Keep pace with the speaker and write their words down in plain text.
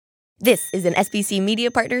This is an SBC Media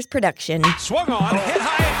Partners production. Swung on, hit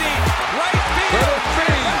high and deep, right field.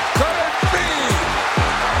 Could it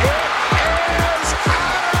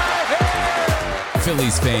be?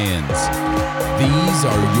 Phillies fans, these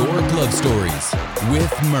are your glove stories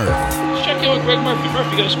with Murph. Let's check in with Greg Murphy. Murphy,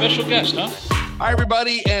 you got a special guest, huh? Hi,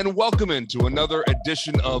 everybody, and welcome into another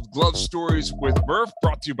edition of Glove Stories with Murph,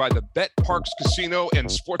 brought to you by the Bet Parks Casino and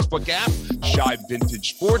Sportsbook app, Shibe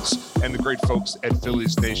Vintage Sports, and the great folks at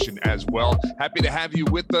Phillies Nation as well. Happy to have you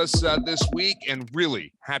with us this week, and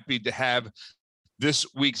really happy to have this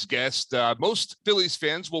week's guest. Most Phillies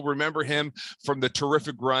fans will remember him from the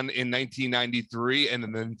terrific run in 1993 and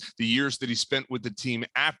then the years that he spent with the team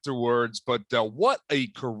afterwards. But what a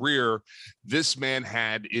career this man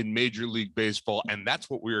had in Major League Baseball. And that's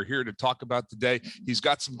what we are here to talk about today. He's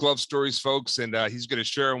got some glove stories, folks, and he's going to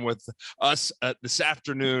share them with us this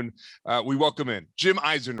afternoon. We welcome in Jim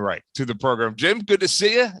Eisenreich to the program. Jim, good to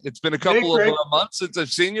see you. It's been a couple of months since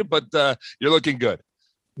I've seen you, but you're looking good.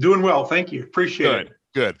 Doing well. Thank you. Appreciate it.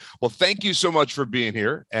 Good. Well, thank you so much for being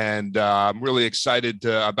here. And I'm really excited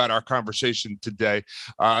about our conversation today.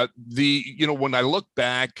 When I look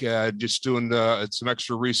back, just doing some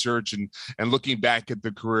extra research and looking back at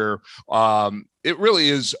the career, it really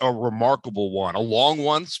is a remarkable one, a long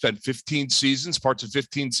one. Spent 15 seasons, parts of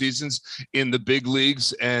 15 seasons in the big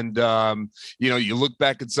leagues. And, you look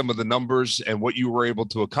back at some of the numbers and what you were able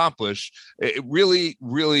to accomplish. It really,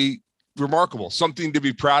 really remarkable, something to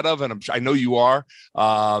be proud of, and I know you are.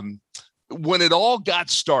 When it all got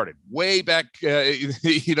started, way back,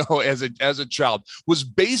 as a child, was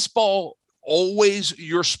baseball always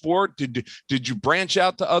your sport? Did you branch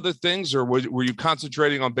out to other things, or were you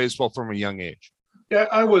concentrating on baseball from a young age? Yeah,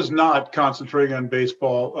 I was not concentrating on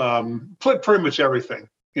baseball. Played pretty much everything.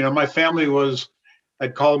 My family was,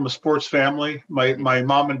 I'd call them a sports family. My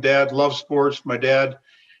mom and dad loved sports. My dad,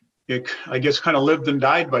 I guess, kind of lived and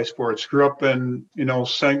died by sports. Grew up in,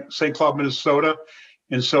 St. Cloud, Minnesota.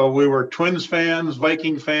 And so we were Twins fans,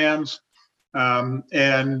 Viking fans.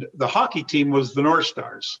 And the hockey team was the North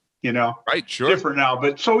Stars, Right, sure. Different now.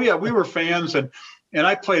 But so, yeah, we were fans. And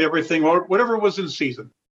I played everything, whatever was in season.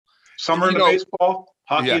 Summer in the baseball,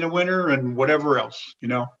 hockey in the winter, and whatever else,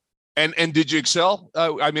 And did you excel?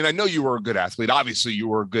 I know you were a good athlete. Obviously, you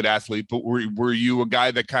were a good athlete, but were you a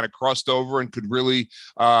guy that kind of crossed over and could really,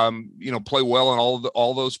 play well in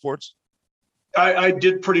all those sports? I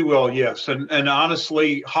did pretty well, yes. And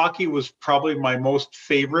honestly, hockey was probably my most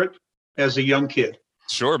favorite as a young kid.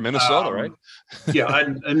 Sure, Minnesota, right? Yeah,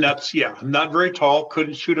 and that's, I'm not very tall,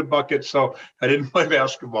 couldn't shoot a bucket, so I didn't play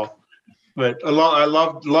basketball. But I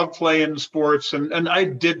loved playing sports, and I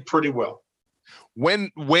did pretty well.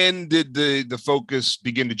 When did the focus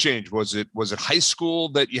begin to change? Was it high school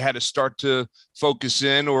that you had to start to focus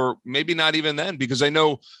in, or maybe not even then? Because I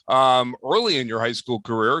know early in your high school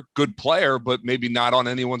career, good player, but maybe not on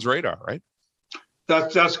anyone's radar, right?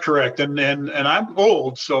 That's correct. And I'm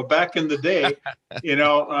old, so back in the day, we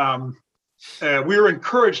were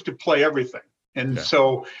encouraged to play everything. And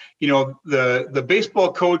so, the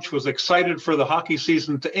baseball coach was excited for the hockey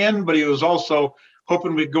season to end, but he was also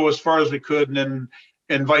hoping we'd go as far as we could, and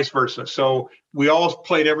vice versa. So we all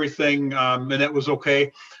played everything, and it was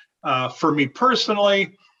okay. For me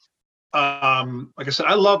personally, like I said,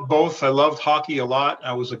 I love both. I loved hockey a lot.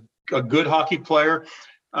 I was a good hockey player.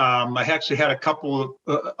 I actually had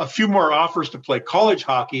a few more offers to play college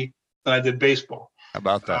hockey than I did baseball. How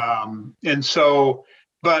about that?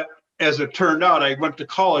 But as it turned out, I went to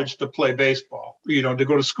college to play baseball, to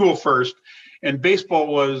go to school first. And baseball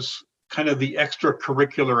was kind of the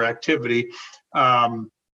extracurricular activity.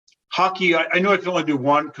 Hockey, I know I could only do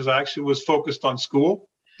one because I actually was focused on school,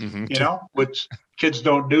 which kids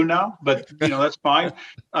don't do now, but, that's fine.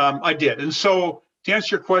 I did. And so to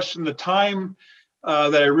answer your question, the time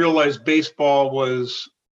that I realized baseball was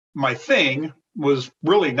my thing was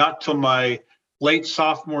really not till my late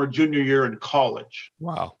sophomore, junior year in college.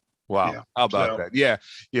 Wow. Yeah. How about that?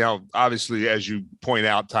 Yeah. Obviously, as you point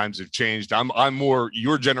out, times have changed. I'm more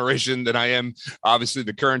your generation than I am, obviously,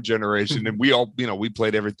 the current generation. And we all, we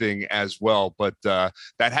played everything as well. But that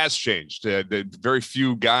has changed. The very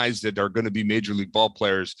few guys that are going to be major league ball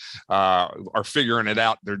players are figuring it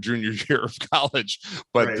out their junior year of college.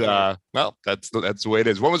 But, that's the way it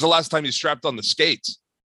is. When was the last time you strapped on the skates?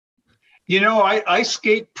 I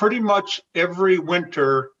skate pretty much every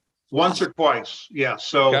winter, once or twice. Yeah.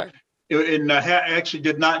 So, and I actually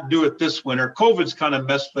did not do it this winter. COVID's kind of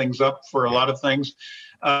messed things up for a lot of things.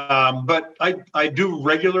 But I do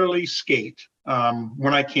regularly skate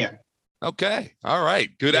when I can. Okay. All right.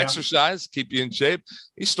 Good Yeah. exercise. Keep you in shape.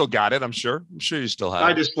 You still got it, I'm sure. I'm sure you still have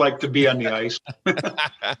I it. just like to be on the ice.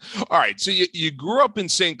 All right. So you grew up in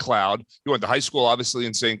St. Cloud. You went to high school, obviously,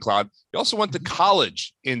 in St. Cloud. You also went to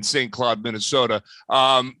college in St. Cloud, Minnesota.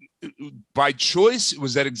 By choice,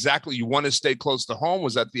 was that exactly, you want to stay close to home?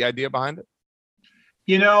 Was that the idea behind it?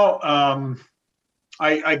 You know,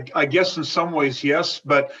 I guess in some ways, yes,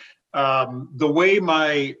 but the way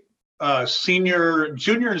my junior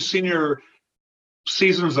and senior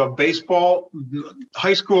seasons of baseball,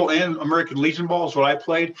 high school and American Legion ball is what I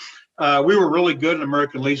played. We were really good in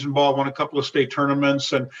American Legion ball, won a couple of state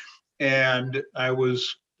tournaments, and I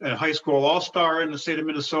was a high school all-star in the state of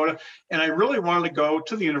Minnesota, and I really wanted to go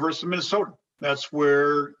to the University of Minnesota. That's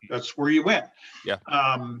where you went. Yeah.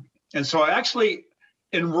 And so I actually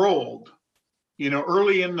enrolled,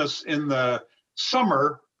 early in the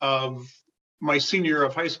summer of my senior year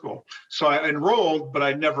of high school. So I enrolled, but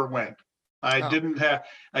I never went. I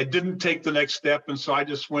didn't take the next step, and so I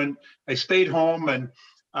stayed home, and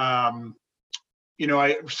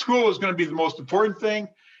school was going to be the most important thing.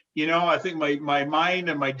 I think my mind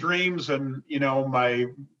and my dreams and my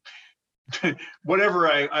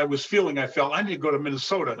whatever I was feeling, I felt I need to go to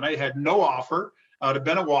Minnesota, and I had no offer. I would have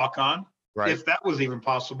been a walk-on, right, if that was even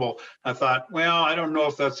possible. I thought, well, I don't know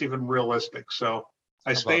if that's even realistic. So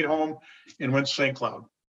I stayed home and went to St. Cloud.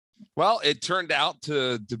 Well, it turned out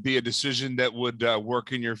to be a decision that would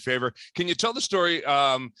work in your favor. Can you tell the story?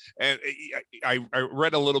 And I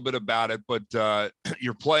read a little bit about it, but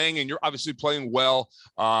you're playing, and you're obviously playing well.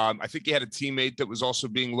 I think you had a teammate that was also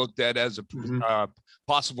being looked at as a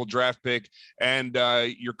possible draft pick, and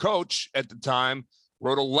your coach at the time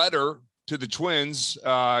wrote a letter to the Twins.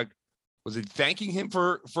 Was it thanking him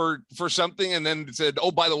for something, and then said,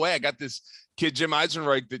 "Oh, by the way, I got this kid, Jim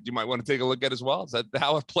Eisenreich, that you might want to take a look at as well"? Is that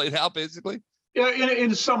how it played out, basically? Yeah,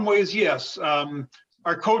 in some ways, yes.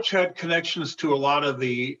 Our coach had connections to a lot of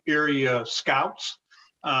the area scouts,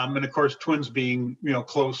 and of course, Twins being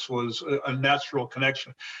close was a natural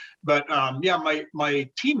connection. But my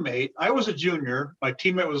teammate, I was a junior. My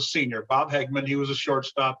teammate was a senior, Bob Hegman. He was a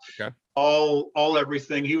shortstop. Okay. All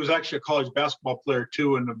everything. He was actually a college basketball player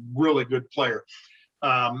too, and a really good player.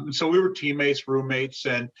 And so we were teammates, roommates,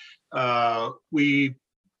 and we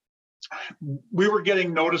were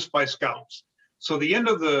getting noticed by scouts. So the end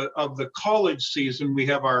of the college season, we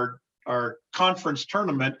have our conference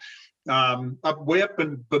tournament way up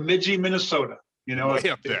in Bemidji, Minnesota. Way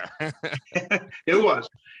up there. It was,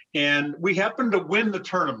 and we happened to win the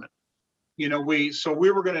tournament. We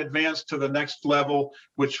were going to advance to the next level,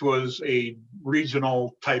 which was a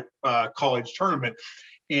regional type college tournament.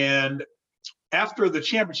 And after the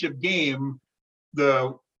championship game,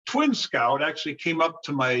 the Twin scout actually came up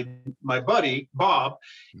to my buddy Bob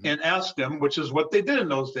and asked him, which is what they did in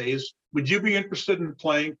those days, would you be interested in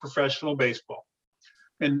playing professional baseball?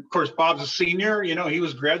 And of course, Bob's a senior. He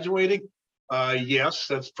was graduating. Yes,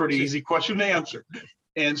 that's a pretty easy question to answer.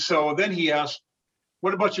 And so then he asked,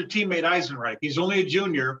 what about your teammate Eisenreich? He's only a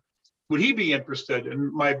junior. Would he be interested?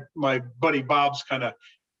 And my buddy Bob's kind of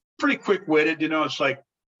pretty quick-witted. It's like,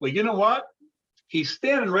 well, you know what? He's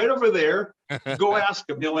standing right over there. Go ask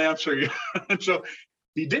him. He'll answer you. And so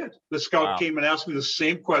he did. The scout came and asked me the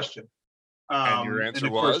same question. And your answer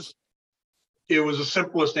was? It was the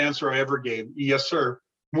simplest answer I ever gave. Yes, sir.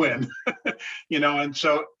 When?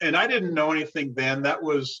 And I didn't know anything then. That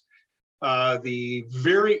was the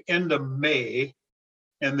very end of May.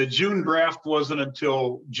 And the June draft wasn't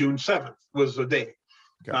until June 7th was the day.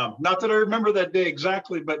 Okay. Not that I remember that day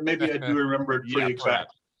exactly, but maybe I do remember it pretty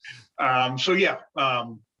exactly.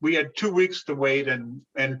 We had 2 weeks to wait, and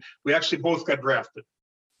we actually both got drafted.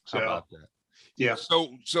 So, how about that? Yeah.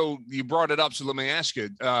 So you brought it up. So let me ask you,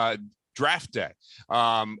 draft day,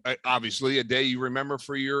 obviously a day you remember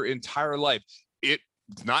for your entire life.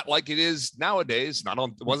 It's not like it is nowadays.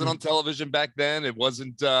 It wasn't on television back then. It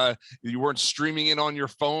wasn't, you weren't streaming it on your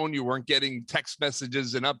phone. You weren't getting text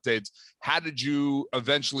messages and updates. How did you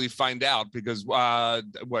eventually find out? Because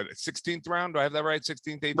 16th round? Do I have that right?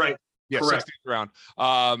 16th, 18th? Right. Yeah, correct. 16th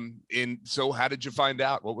round. So how did you find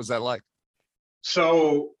out? What was that like?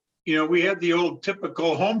 So, we had the old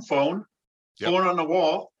typical home phone, phone on the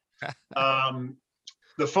wall.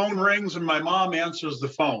 The phone rings and my mom answers the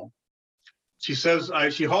phone. She says,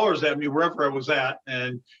 she hollers at me wherever I was at,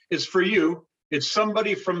 and it's for you. It's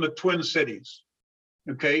somebody from the Twin Cities.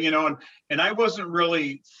 Okay. And I wasn't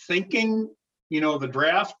really thinking, the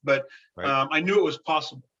draft, but right. I knew it was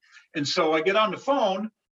possible. And so I get on the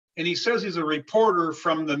phone and he says he's a reporter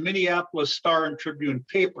from the Minneapolis Star and Tribune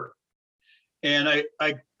paper. And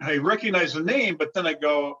I recognize the name, but then I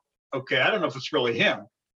go, okay, I don't know if it's really him.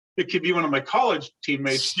 it could be one of my college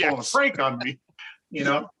teammates pulling a prank on me,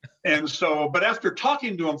 And so, but after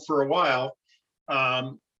talking to him for a while,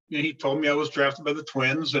 he told me I was drafted by the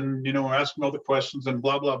Twins, and asked me all the questions and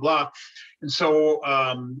blah blah blah. And so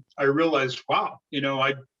I realized, wow,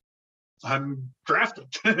 I'm drafted.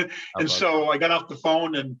 And so I got off the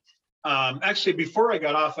phone, and actually before I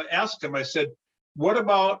got off, I asked him. I said, "What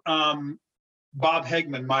about Bob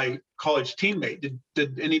Hegman, my college teammate?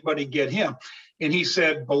 Did anybody get him?" And he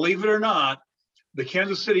said, "Believe it or not, the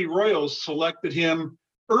Kansas City Royals selected him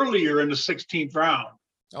earlier in the 16th round."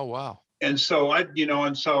 Oh, wow. And so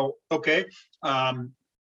okay.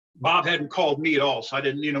 Bob hadn't called me at all. So I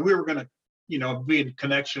didn't, we were going to, be in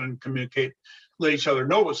connection and communicate, let each other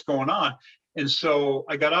know what's going on. And so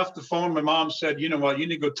I got off the phone. My mom said, "You know what, you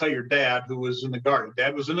need to go tell your dad," who was in the garden.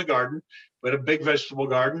 Dad was in the garden. We had a big vegetable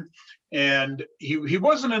garden, and he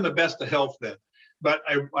wasn't in the best of health then. But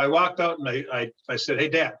I walked out and I said, "Hey,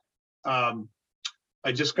 Dad,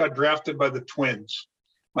 I just got drafted by the Twins."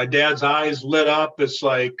 My dad's eyes lit up. It's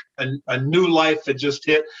like a new life had just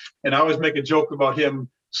hit. And I always make a joke about him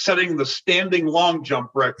setting the standing long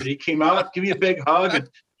jump record. He came out, give me a big hug,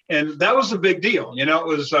 and that was a big deal. It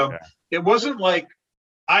was it wasn't like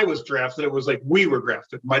I was drafted. It was like we were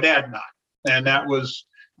drafted. My dad not, and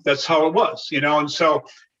that's how it was. And so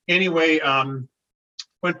anyway,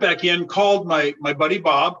 went back in, called my buddy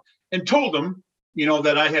Bob, and told him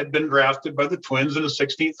that I had been drafted by the Twins in the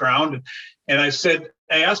 16th round, and I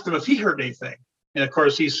asked him if he heard anything, and of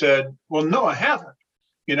course he said, "Well, no, I haven't,"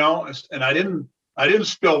 and I didn't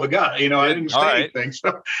spill the guy, I didn't say anything,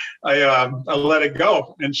 so I let it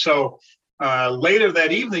go. And so later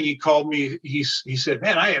that evening he called me. He said,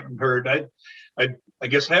 "Man, I haven't heard. I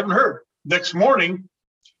guess I haven't heard." Next morning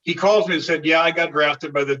he calls me and said, "Yeah, I got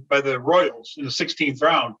drafted by the Royals in the 16th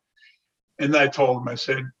round." And I told him, I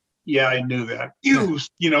said, "Yeah, I knew that."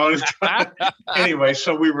 Anyway,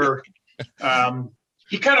 so we were.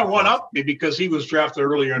 He kind of one up me because he was drafted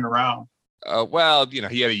earlier in the round. Well,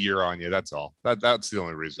 he had a year on you. That's all. That's the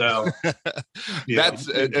only reason. So, yeah.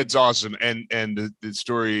 It's awesome, and the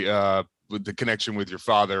story with the connection with your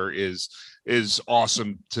father is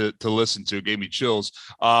awesome to listen to. It gave me chills.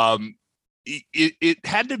 It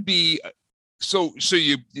had to be. So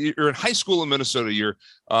you're in high school in Minnesota, you're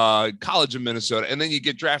college in Minnesota, and then you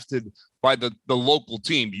get drafted by the local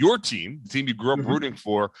team, your team, the team you grew up rooting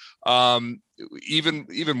for. Even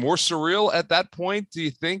more surreal at that point, do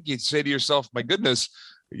you think? You'd say to yourself, "My goodness,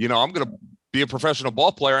 I'm going to be a professional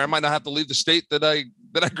ball player. I might not have to leave the state that I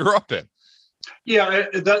grew up in." Yeah,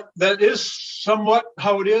 that is somewhat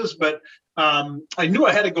how it is, but I knew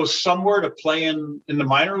I had to go somewhere to play in the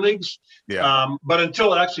minor leagues. Yeah. But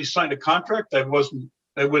until I actually signed a contract,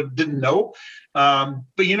 didn't know.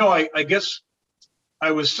 But I guess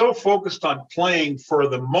I was so focused on playing for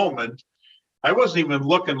the moment, I wasn't even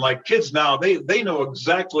looking. Like kids now, they know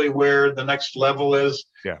exactly where the next level is.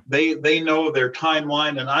 Yeah. They know their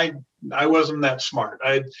timeline, and I wasn't that smart.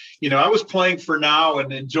 I was playing for now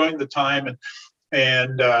and enjoying the time,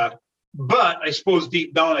 but I suppose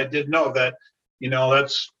deep down I did know that,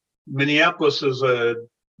 that's Minneapolis is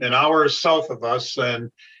an hour south of us,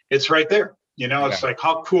 and it's right there. It's like,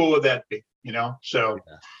 how cool would that be? So.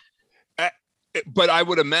 Yeah. But I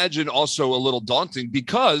would imagine also a little daunting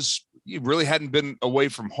because you really hadn't been away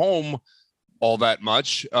from home all that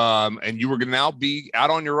much. And you were going to now be out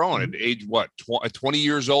on your own at age, 20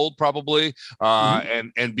 years old, probably,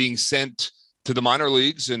 and being sent to the minor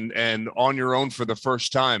leagues and on your own for the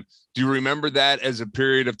first time. Do you remember that as a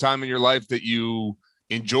period of time in your life that you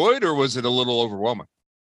enjoyed, or was it a little overwhelming?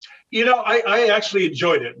 I actually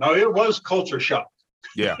enjoyed it. Now, it was culture shock.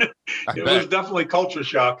 Yeah, it was definitely culture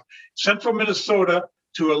shock. Central Minnesota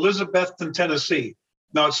to Elizabethton, Tennessee.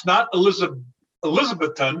 Now, it's not Elizabethton,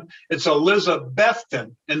 it's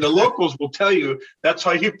Elizabethton, and the locals will tell you that's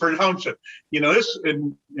how you pronounce it.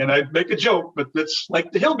 And I make a joke, but it's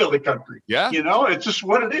like the hillbilly country. Yeah, it's just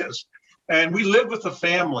what it is. And we lived with a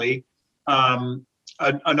family,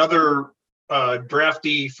 another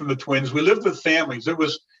draftee from the Twins. We lived with families. It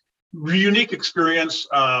was a unique experience,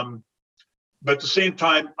 but at the same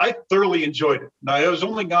time, I thoroughly enjoyed it. Now, I was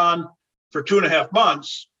only gone for 2.5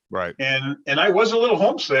 months, right? And I was a little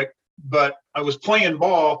homesick, but I was playing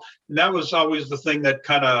ball, and that was always the thing that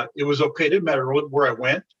it was okay. It didn't matter where I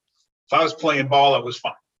went. If I was playing ball, I was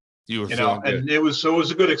fine. You were feeling good. And it was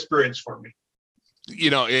a good experience for me.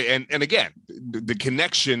 And again, the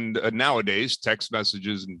connection nowadays, text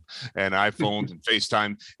messages and iPhones and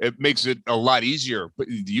FaceTime, it makes it a lot easier. But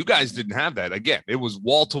you guys didn't have that. Again, it was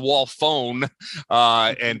wall-to-wall phone,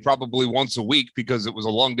 and probably once a week because it was a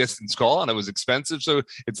long-distance call and it was expensive. So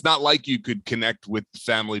it's not like you could connect with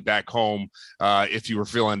family back home if you were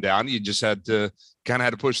feeling down. You just had to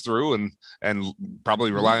push through and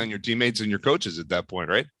probably rely on your teammates and your coaches at that point,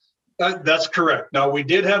 right? That's correct. Now, we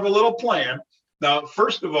did have a little plan. Now,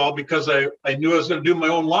 first of all, because I knew I was going to do my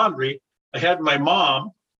own laundry, I had my mom.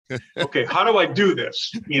 Okay, how do I do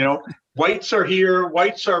this? Whites are here,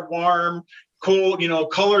 whites are warm, cold,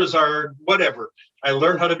 colors are whatever. I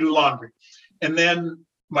learned how to do laundry. And then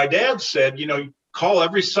my dad said, call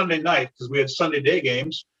every Sunday night because we had Sunday day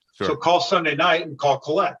games. Sure. So call Sunday night and call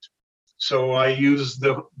collect. So I used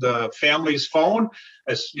the family's phone.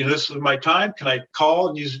 I said, this is my time. Can I call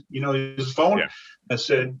and use the phone? Yeah. I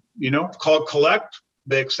said, call collect.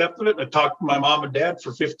 They accepted it. I talked to my mom and dad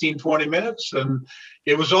for 15, 20 minutes, and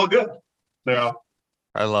it was all good. Yeah.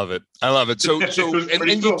 I love it. So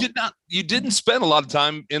you didn't spend a lot of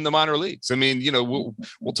time in the minor leagues. I mean,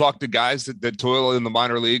 we'll talk to guys that toil in the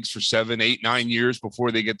minor leagues for 7, 8, 9 years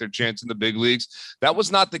before they get their chance in the big leagues. That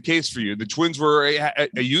was not the case for you. The Twins were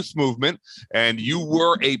a youth movement, and you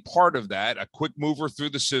were a part of that, a quick mover through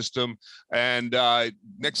the system. And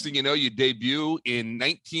next thing you know, you debut in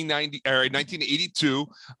 1982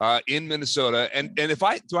 in Minnesota. And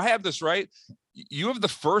do I have this right? You have the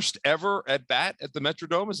first ever at bat at the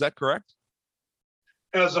Metrodome. Is that correct?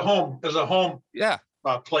 As a home yeah.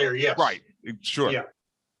 Player, yes. Right. Sure.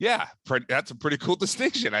 Yeah. That's a pretty cool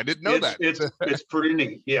distinction. I didn't know that. It's pretty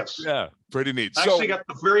neat. Yes. Yeah. Pretty neat. I actually got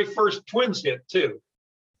the very first Twins hit too.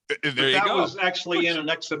 There you go. That was actually in an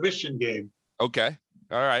exhibition game. Okay.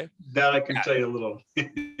 All right. That I can tell you a little.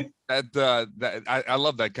 I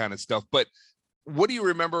love that kind of stuff. But what do you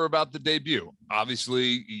remember about the debut?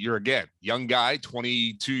 Obviously, you're again young guy,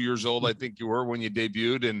 22 years old, I think you were when you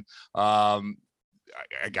debuted, and I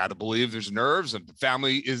got to believe there's nerves, and the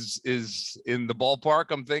family is in the ballpark,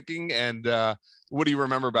 I'm thinking. And what do you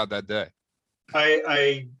remember about that day?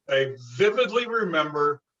 I vividly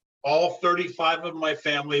remember all 35 of my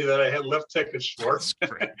family that I had left tickets for.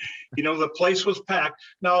 The place was packed.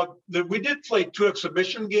 Now, we did play 2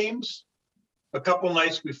 exhibition games a couple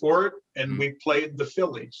nights before it, and we played the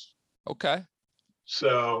Phillies. Okay.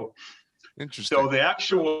 So interesting. So this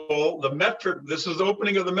is the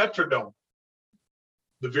opening of the Metrodome.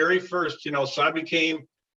 The very first, so I became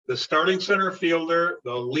the starting center fielder,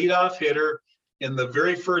 the leadoff hitter in the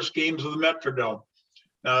very first games of the Metrodome.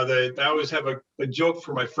 Now, I always have a joke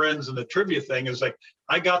for my friends, and the trivia thing is like,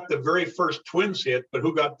 I got the very first Twins hit, but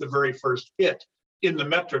who got the very first hit in the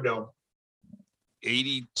Metrodome?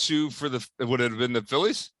 82 would it have been the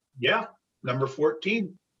Phillies? Yeah, number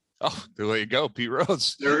 14. Oh, there you go, Pete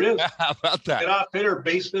Rose. There it is. How about that? Get off hitter,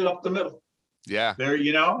 based it up the middle. Yeah. There,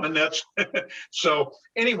 and that's so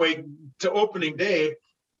anyway, to opening day,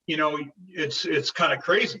 it's kind of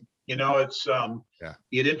crazy. It's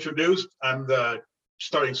get introduced. I'm the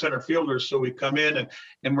starting center fielder, so we come in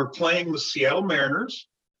and we're playing the Seattle Mariners.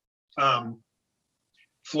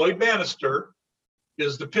 Floyd Bannister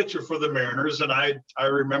is the pitcher for the Mariners, and I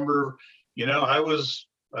remember, I was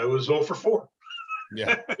 0 for 4.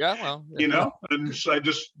 Yeah. Well, and so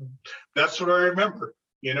that's what I remember.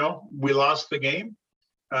 We lost the game,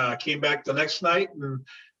 came back the next night, and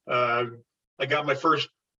I got my first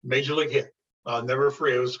major league hit. I'll never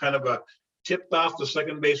forget. It was kind of a tipped off the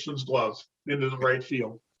second baseman's glove into the right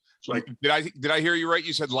field. It's like, did I hear you right?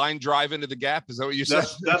 You said line drive into the gap. Is that what you said?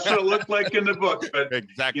 That's what it looked like in the book. But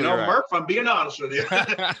exactly. Right. Murph, I'm being honest with you.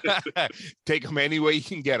 Take them any way you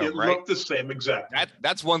can get them. It right? looked the same, exactly.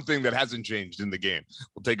 That's one thing that hasn't changed in the game.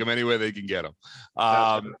 We'll take them any way they can get them.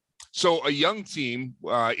 So a young team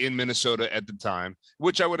in Minnesota at the time,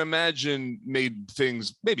 which I would imagine made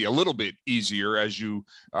things maybe a little bit easier as you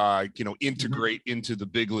integrate into the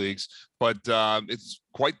big leagues. But it's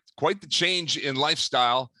quite the change in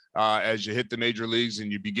lifestyle as you hit the major leagues and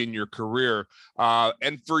you begin your career.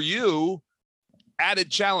 And for you, added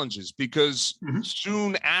challenges because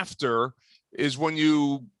soon after is when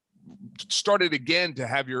you started again to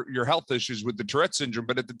have your health issues with the Tourette syndrome.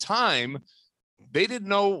 But at the time, they didn't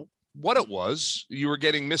know what it was. You were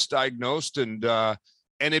getting misdiagnosed,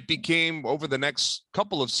 and it became over the next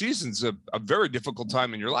couple of seasons a very difficult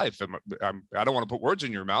time in your life. I don't want to put words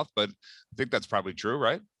in your mouth, but I think that's probably true,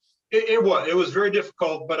 right? It was very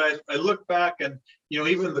difficult, but I look back and,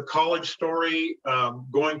 even the college story,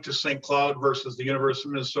 going to St. Cloud versus the University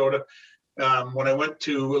of Minnesota, when I went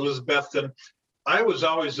to Elizabethton, I was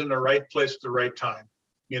always in the right place at the right time.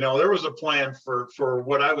 There was a plan for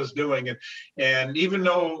what I was doing. And even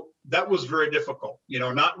though that was very difficult,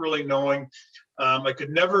 not really knowing, I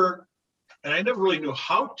never really knew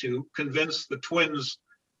how to convince the Twins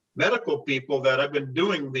medical people that I've been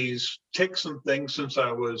doing these ticks and things since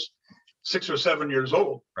I was 6 or 7 years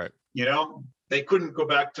old. Right. They couldn't go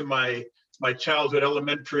back to my childhood,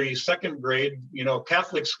 elementary, second grade,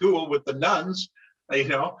 Catholic school with the nuns. They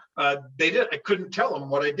did. I couldn't tell them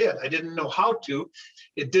what I did. I didn't know how to.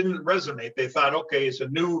 It didn't resonate. They thought, okay, it's a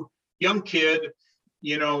new young kid,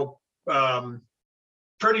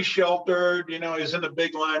 pretty sheltered, he's in the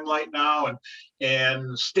big limelight now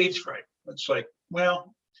and stage fright. It's like,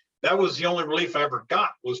 well, that was the only relief I ever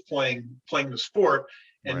got, was playing the sport.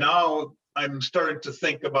 And Right. now I'm starting to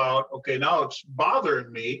think about, okay, now it's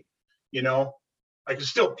bothering me. I can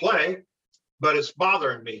still play, but it's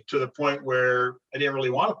bothering me to the point where I didn't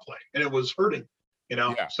really want to play, and it was hurting,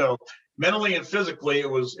 Yeah. So mentally and physically, it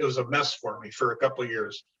was a mess for me for a couple of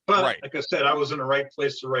years. But Right. like I said, I was in the right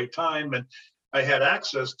place at the right time, and I had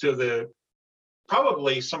access to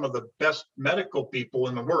probably some of the best medical people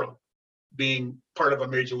in the world, being part of a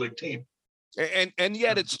major league team. And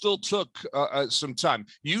yet it still took some time.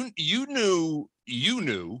 You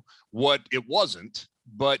knew what it wasn't,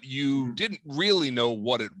 but you didn't really know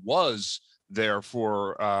what it was there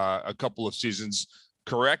for a couple of seasons,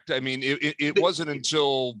 correct? I mean, it wasn't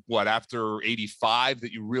until after 85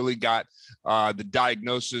 that you really got the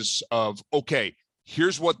diagnosis of, okay,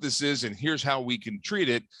 here's what this is and here's how we can treat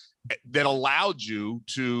it, that allowed you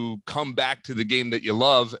to come back to the game that you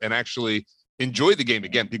love and actually enjoy the game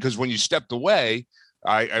again. Because when you stepped away,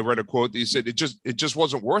 I read a quote that you said it just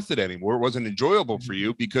wasn't worth it anymore. It wasn't enjoyable for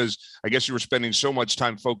you because I guess you were spending so much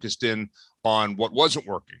time focused in on what wasn't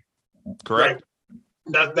working. Correct?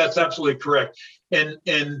 Right. That's absolutely correct.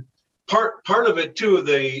 And part of it too,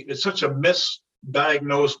 it's such a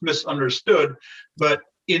misdiagnosed, misunderstood, but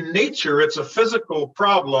in nature, it's a physical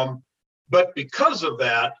problem, but because of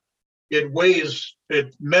that, it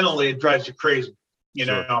mentally, it drives you crazy.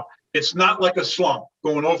 Sure. It's not like a slump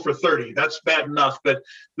going 0 for 30. That's bad enough. But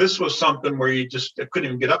this was something where you just couldn't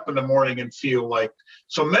even get up in the morning and feel like,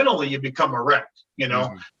 so mentally you become a wreck,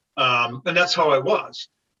 Mm-hmm. And that's how I was.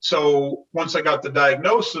 So once I got the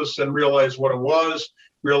diagnosis and realized what it was,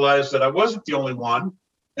 realized that I wasn't the only one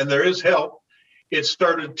and there is help, it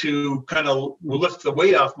started to kind of lift the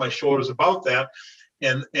weight off my shoulders about that.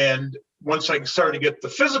 And once I started to get the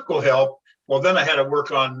physical help, well, then I had to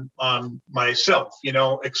work on myself,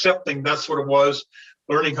 accepting that's what it was,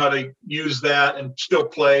 learning how to use that and still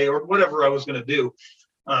play or whatever I was going to do.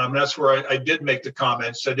 That's where I did make the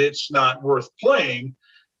comments that it's not worth playing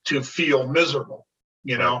to feel miserable,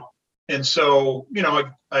 Right. And so,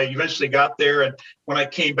 I eventually got there. And when I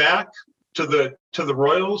came back to the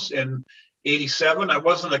Royals in '87, I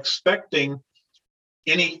wasn't expecting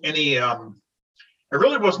I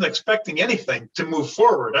really wasn't expecting anything to move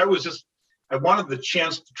forward. I wanted the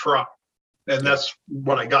chance to try, and that's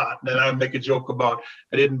what I got. And I make a joke about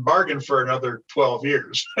I didn't bargain for another 12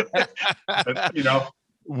 years, but,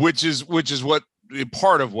 Which is what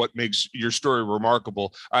part of what makes your story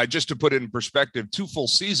remarkable. Just to put it in perspective, 2 full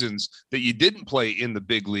seasons that you didn't play in the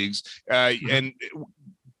big leagues. And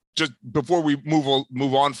just before we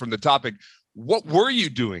move on from the topic, what were you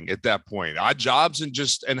doing at that point? Odd jobs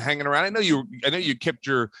and hanging around? I know you kept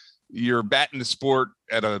your bat in the sport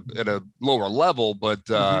at a lower level, but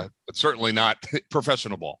certainly not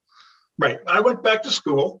professional ball. Right. I went back to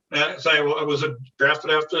school. As I was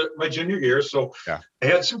drafted after my junior year, so Yeah. I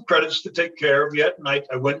had some credits to take care of yet, and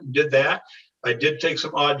I went and did that. I did take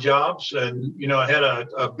some odd jobs, and I had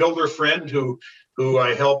a builder friend who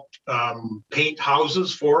I helped paint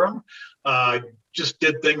houses for him. Just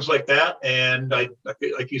did things like that, and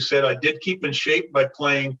like you said, I did keep in shape by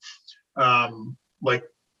playing like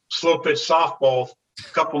slow pitch softball a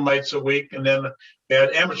couple nights a week, and then they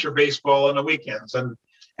had amateur baseball on the weekends. And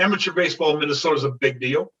amateur baseball in Minnesota is a big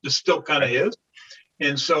deal. It still kind of is.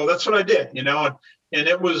 And so that's what I did, and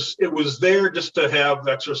it was there just to have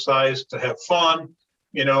exercise, to have fun,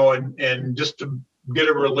 and just to get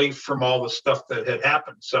a relief from all the stuff that had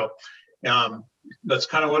happened. So that's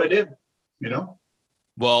kind of what I did,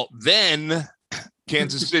 Well, then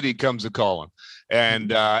Kansas City comes a calling.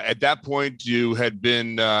 And at that point, you had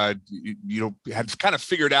been, had kind of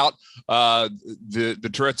figured out the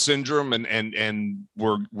Tourette syndrome and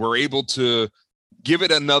were able to give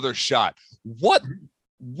it another shot. What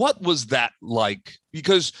was that like?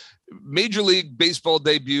 Because Major League Baseball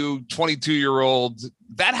debut, 22-year-old,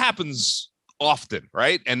 that happens often,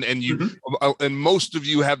 right? And you and most of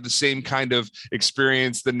you have the same kind of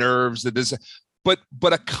experience, the nerves, but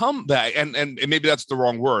a comeback, and maybe that's the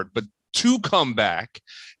wrong word, but to come back,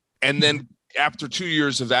 and then after 2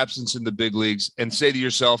 years of absence in the big leagues, and say to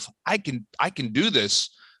yourself, I can do this,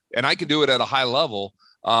 and I can do it at a high level.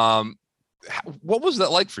 What was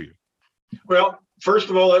that like for you? Well, first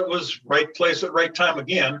of all, it was right place at right time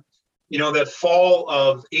again. You know, that fall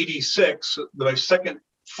of '86, my second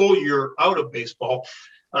full year out of baseball,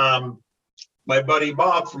 my buddy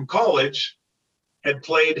Bob from college had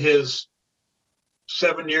played his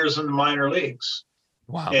 7 years in the minor leagues.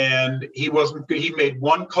 Wow. And he made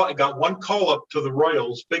one call, got one call up to the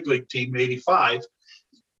Royals big league team in '85,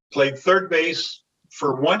 played third base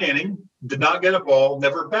for 1 inning, did not get a ball,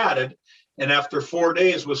 never batted, and after 4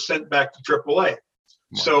 days was sent back to AAA. Wow.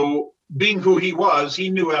 So being who he was, he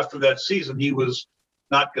knew after that season he was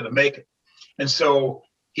not going to make it. And so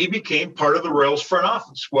he became part of the Royals front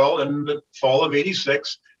office. Well, in the fall of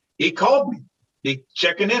 '86, he called me. He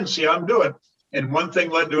checking in, see how I'm doing. And one thing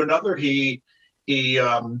led to another. He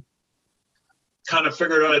kind of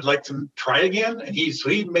figured out I'd like to try again. And he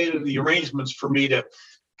made the arrangements for me to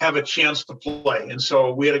have a chance to play. And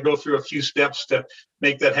so we had to go through a few steps to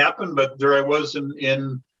make that happen. But there I was in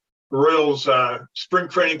the Royals spring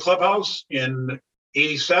training clubhouse in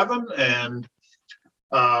 '87. And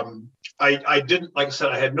I didn't, like I said,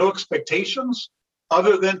 I had no expectations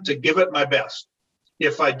other than to give it my best.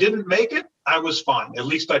 If I didn't make it, I was fine. At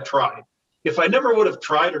least I tried. If I never would have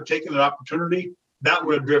tried or taken an opportunity, that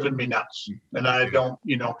would have driven me nuts. And I don't,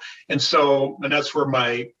 and that's where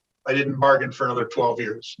I didn't bargain for another 12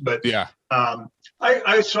 years. But yeah, I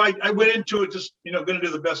went into it just, going to do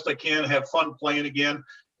the best I can, have fun playing again,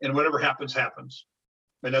 and whatever happens, happens.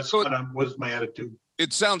 And that's kind of was my attitude.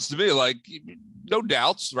 It sounds to me like no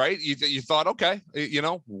doubts, right? You thought, okay,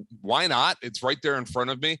 why not? It's right there in front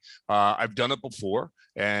of me. I've done it before,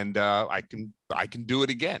 and I can do it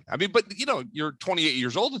again. I mean, but you're 28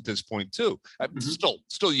 years old at this point too.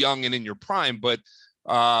 Still young and in your prime. But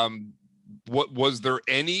what was there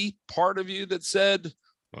any part of you that said,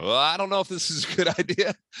 well, I don't know if this is a good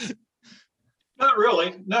idea? Not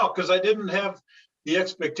really, no, because I didn't have the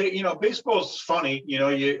expectation. Baseball is funny.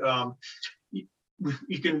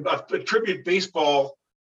 You can attribute baseball,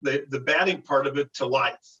 the batting part of it, to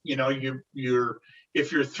life.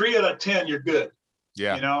 If you're 3 out of 10, you're good.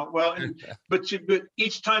 Yeah. But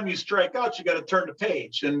each time you strike out, you got to turn the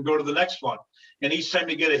page and go to the next one. And each time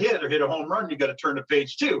you get a hit or hit a home run, you got to turn the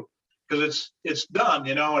page too, because it's done.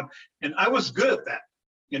 And I was good at that.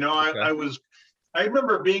 Okay. I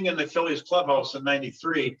remember being in the Phillies clubhouse in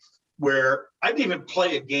 '93 where I didn't even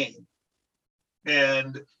play a game,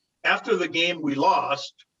 and after the game we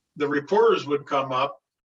lost, the reporters would come up.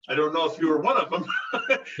 I don't know if you were one of them.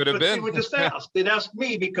 Could have been. They would just ask. They'd ask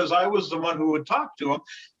me because I was the one who would talk to them,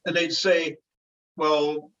 and they'd say,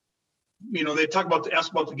 "Well, they'd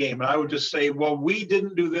ask about the game," and I would just say, "Well, we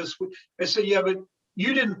didn't do this." I said, "Yeah, but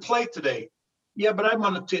you didn't play today." "Yeah, but I'm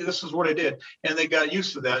on the team. This is what I did," and they got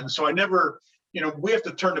used to that. And so I never, we have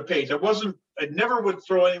to turn the page. I never would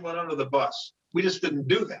throw anyone under the bus. We just didn't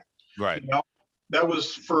do that. Right. That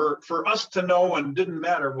was for us to know, and didn't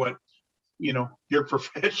matter what, your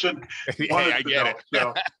profession. Yeah, I get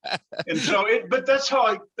it. But that's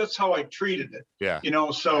how I treated it. Yeah.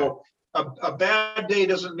 So a bad day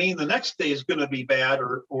doesn't mean the next day is going to be bad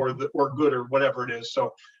or good or whatever it is.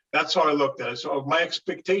 So that's how I looked at it. So my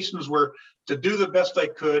expectations were to do the best I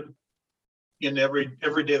could in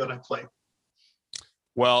every day that I played.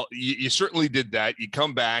 Well, you certainly did that. You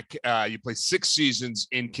come back, you play 6 seasons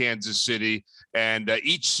in Kansas City, and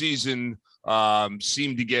each season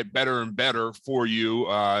seemed to get better and better for you.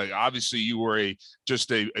 Obviously, you were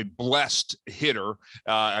just a blessed hitter,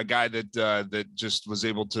 a guy that just was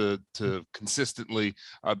able to consistently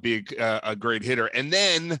be a great hitter. And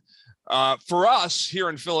then for us here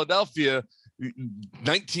in Philadelphia,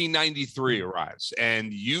 1993 arrives,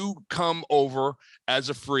 and you come over as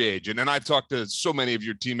a free agent. And I've talked to so many of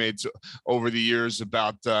your teammates over the years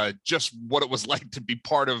about just what it was like to be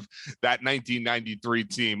part of that 1993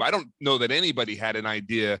 team. I don't know that anybody had an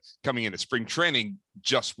idea coming into spring training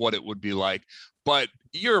just what it would be like. But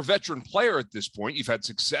you're a veteran player at this point. You've had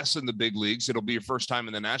success in the big leagues. It'll be your first time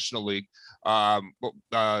in the National League.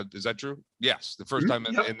 Is that true? Yes, the first time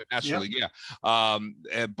in the National League. Yeah.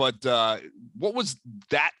 But what was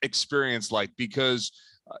that experience like? Because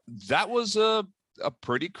that was a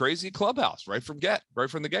pretty crazy clubhouse right from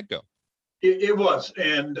the get-go. It was,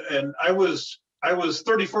 and I was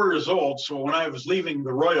 34 years old. So when I was leaving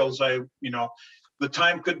the Royals, the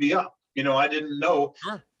time could be up. I didn't know.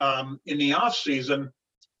 Sure. In the off season,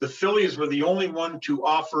 the Phillies were the only one to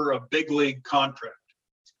offer a big league contract.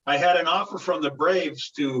 I had an offer from the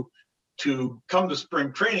Braves to to come to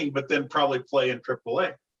spring training, but then probably play in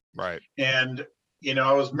AAA. Right. And,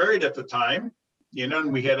 I was married at the time,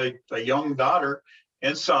 and we had a young daughter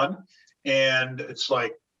and son. And it's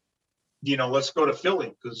like, let's go to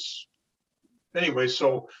Philly. Because anyway,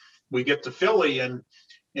 so we get to Philly and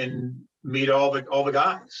meet all the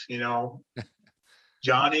guys,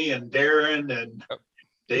 Johnny and Darren and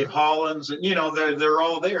Dave Hollins, and they're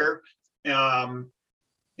all there. And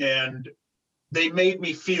they made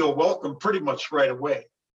me feel welcome pretty much right away,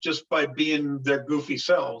 just by being their goofy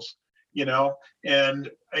selves,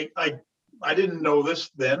 and I didn't know this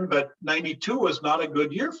then, but 92 was not a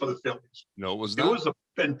good year for the Phillies. No, it was not.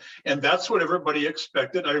 And that's what everybody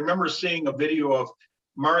expected. I remember seeing a video of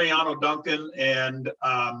Mariano Duncan and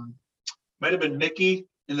might have been Mickey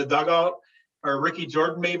in the dugout, or Ricky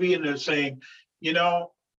Jordan maybe, and they're saying,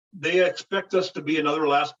 they expect us to be another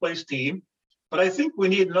last place team, but I think we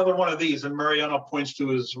need another one of these. And Mariano points to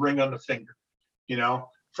his ring on the finger,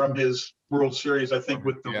 from his World Series, I think,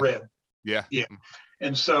 with the red. Yeah.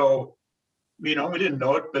 And so, we didn't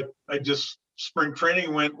know it, but spring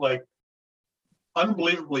training went like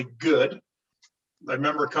unbelievably good. I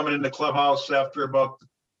remember coming in the clubhouse after about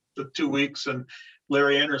the 2 weeks, and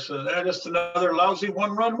Larry Anderson, just another lousy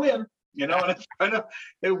 1-run win, and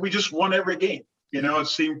it's we just won every game. It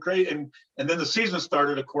seemed great. And then the season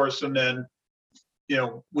started, of course, and then,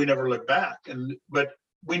 we never looked back. But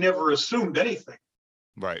we never assumed anything.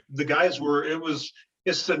 Right. The guys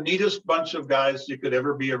it's the neatest bunch of guys you could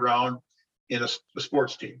ever be around in a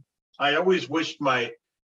sports team. I always wished my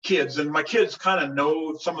kids, and my kids kind of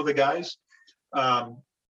know some of the guys, at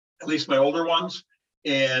least my older ones,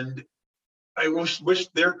 and I wish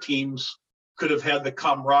their teams could have had the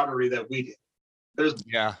camaraderie that we did. We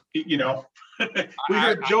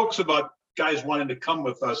heard jokes about guys wanting to come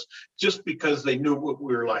with us just because they knew what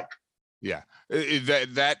we were like. Yeah,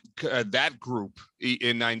 that group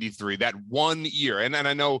in 93, that 1 year, and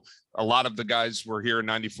I know a lot of the guys were here in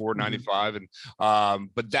 94, 95, and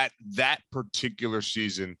but that particular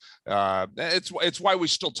season, it's why we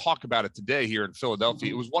still talk about it today here in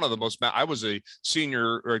Philadelphia. It was one of the most. I was a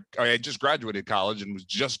senior, or I had just graduated college and was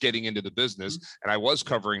just getting into the business, and I was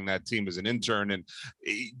covering that team as an intern, and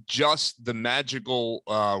just the magical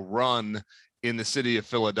run in the city of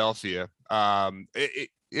Philadelphia.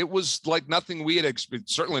 It was like nothing we had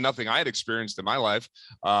experienced, certainly nothing I had experienced in my life,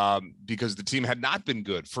 because the team had not been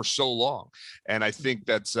good for so long. And I think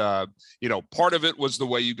that's, part of it was the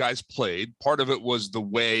way you guys played. Part of it was the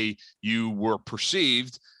way you were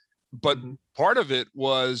perceived. But part of it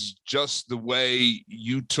was just the way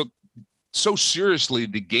you took so seriously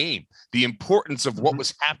the game, the importance of what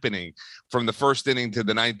was happening from the first inning to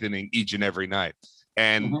the ninth inning each and every night.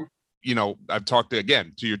 And, I've talked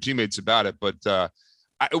again to your teammates about it, but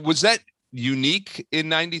was that unique in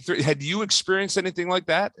 93? Had you experienced anything like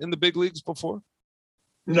that in the big leagues before?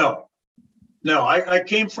 No. I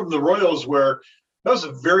came from the Royals, where that was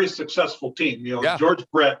a very successful team. George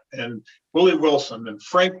Brett and Willie Wilson and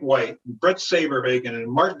Frank White and Brett Saberhagen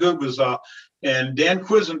and Mark Guggenzaw and Dan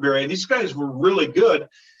Quisenberry. And these guys were really good,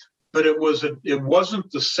 but it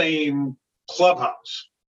wasn't the same clubhouse.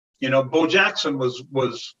 Bo Jackson was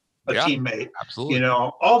a teammate. Absolutely.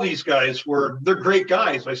 All these guys they're great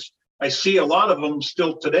guys. I see a lot of them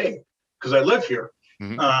still today because I live here.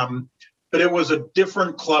 But it was a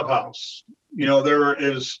different clubhouse.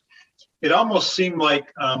 It almost seemed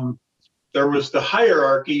like there was the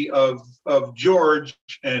hierarchy of George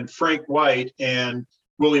and Frank White and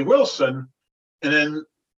Willie Wilson, and then the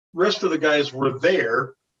rest of the guys were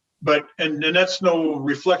there. But and that's no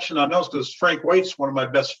reflection on us, because Frank White's one of my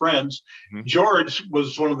best friends. George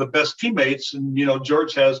was one of the best teammates, and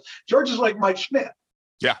George is like Mike Schmidt.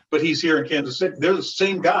 Yeah, but he's here in Kansas City. They're the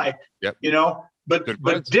same guy. Yep.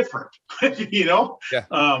 But different. Yeah.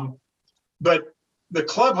 But the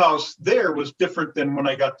clubhouse there was different than when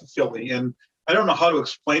I got to Philly, and I don't know how to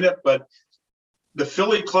explain it, but the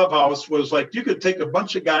Philly clubhouse was like you could take a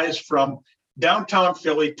bunch of guys from downtown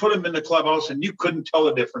Philly, put them in the clubhouse, and you couldn't tell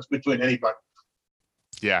the difference between anybody.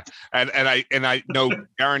 Yeah, and I know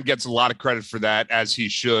Aaron gets a lot of credit for that, as he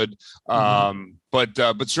should. But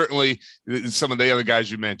certainly some of the other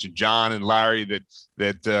guys you mentioned, John and Larry,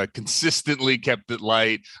 that consistently kept it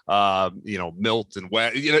light. Milt and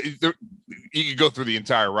West. You could go through the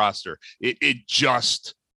entire roster. It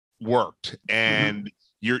just worked, and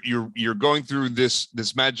you're going through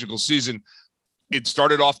this magical season. It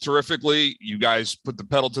started off terrifically. You guys put the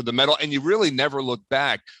pedal to the metal, and you really never looked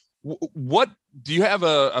back. What do you have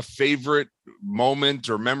a favorite moment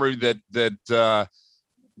or memory that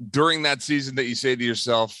during that season that you say to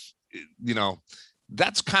yourself,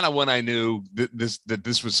 that's kind of when I knew that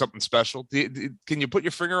this was something special. Can you put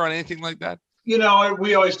your finger on anything like that? We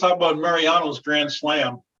always talk about Mariano's Grand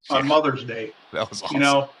Slam on Mother's Day. That was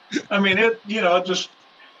awesome. I mean,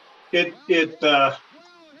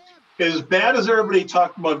 as bad as everybody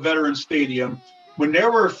talked about Veterans Stadium, when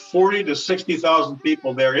there were 40 to 60,000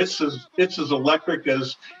 people there, it's as electric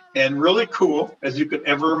and really cool as you could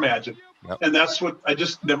ever imagine. Yep. And that's what I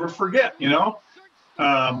just never forget,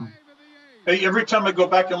 Every time I go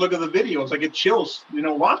back and look at the videos, I get chills,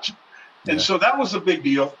 watching. And so that was a big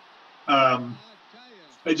deal. I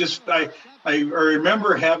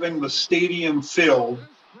remember having the stadium filled.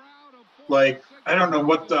 Like, I don't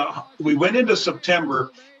know we went into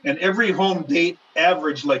September and every home date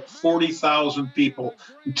averaged like 40,000 people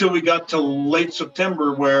until we got to late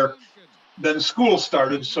September, where then school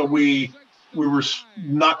started. So we were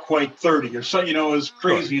not quite 30 or so, it was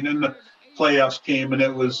crazy. And then the playoffs came and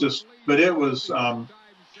it was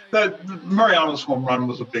that Mariano's home run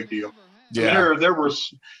was a big deal. Yeah. There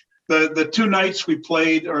was the 2 nights we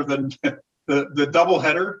played, or the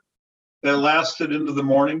doubleheader that lasted into the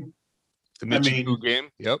morning. The Michigan game.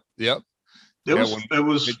 Yep. It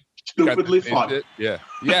was stupidly fun. Yeah.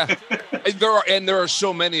 There are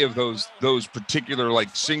so many of those particular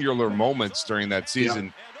like singular moments during that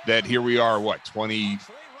season that here we are,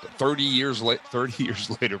 30 years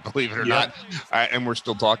later, believe it or not, and we're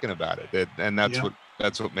still talking about it. And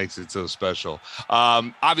that's what makes it so special.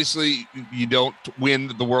 Obviously, you don't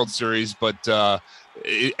win the World Series, but I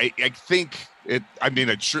think it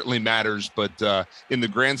certainly matters. But in the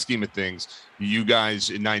grand scheme of things, you guys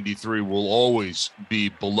in '93 will always be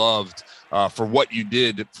beloved for what you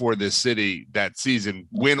did for this city that season,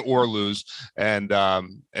 win or lose. And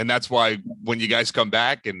that's why when you guys come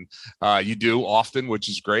back, and you do often, which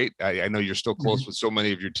is great. I know you're still close with so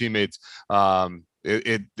many of your teammates.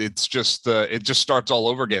 It just starts all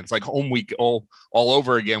over again. It's like home week all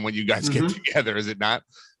over again when you guys get together, is it not?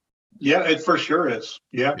 Yeah, it for sure is.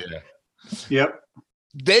 Yeah. Yep.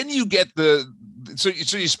 Then you get so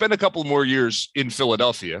you spend a couple more years in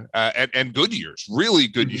Philadelphia, and good years, really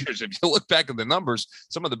good years. If you look back at the numbers,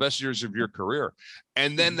 some of the best years of your career.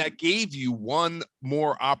 And then that gave you one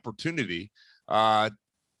more opportunity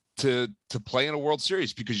to play in a World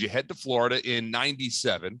Series, because you head to Florida in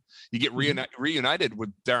 '97. You get reunited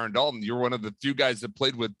with Darren Daulton. You're one of the few guys that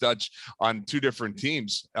played with Dutch on 2 different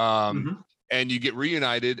teams. And you get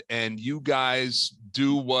reunited, and you guys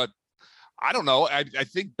do what, I don't know. I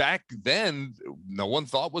think back then, no one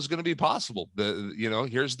thought was going to be possible.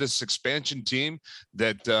 Here's this expansion team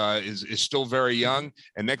that is still very young.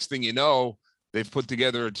 And next thing you know, they've put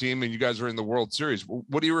together a team and you guys are in the World Series.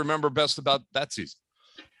 What do you remember best about that season?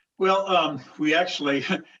 Well, we actually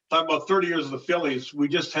talk about 30 years of the Phillies. We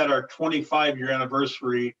just had our 25-year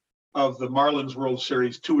anniversary of the Marlins World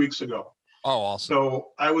Series 2 weeks ago. Oh, awesome. So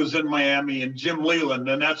I was in Miami, and Jim Leyland,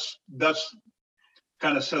 and that's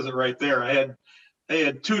kind of says it right there. I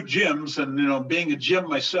had 2 gyms, and being a Jim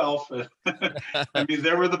myself, I mean,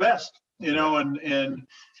 they were the best, and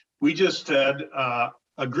we just had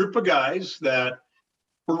a group of guys that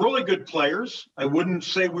were really good players. I wouldn't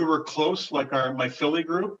say we were close like my Philly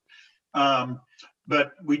group,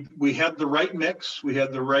 but we had the right mix, we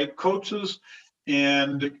had the right coaches,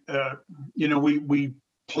 and we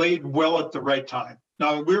played well at the right time.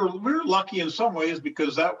 Now we were lucky in some ways,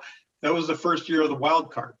 because that was the first year of the wild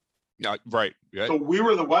card. Yeah, right. So we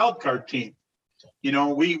were the wild card team. We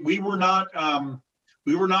were not going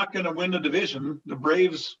to win the division. The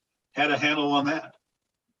Braves had a handle on that,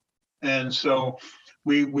 and so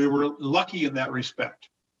we were lucky in that respect.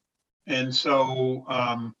 And so,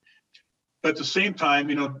 at the same time,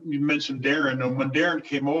 you mentioned Darren, and when Darren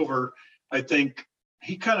came over, I think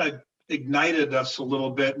he kind of ignited us a little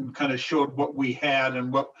bit and kind of showed what we had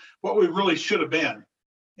and what we really should have been.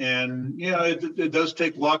 And it does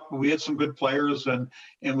take luck, but we had some good players, and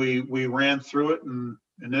we ran through it and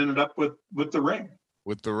ended up with the ring.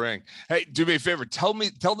 With the ring. Hey, do me a favor. Tell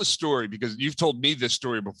the story, because you've told me this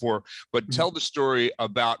story before, but tell the story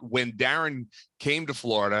about when Darren came to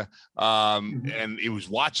Florida, and he was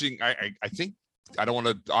watching. I think I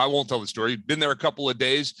won't tell the story. Been there a couple of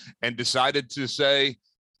days and decided to say,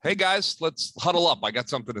 "Hey guys, let's huddle up. I got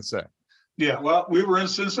something to say." Yeah. Well, we were in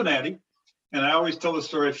Cincinnati, and I always tell the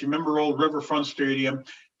story. If you remember old Riverfront Stadium,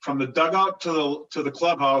 from the dugout to the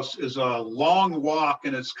clubhouse is a long walk,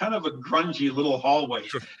 and it's kind of a grungy little hallway.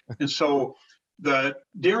 Sure. And so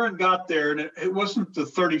Darren got there, and it wasn't the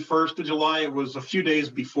 31st of July. It was a few days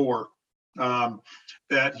before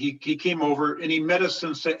that he came over, and he met us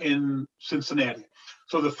in Cincinnati.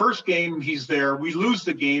 So the first game he's there, we lose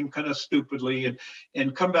the game kind of stupidly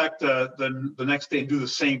and come back the next day and do the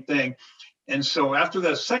same thing. And so after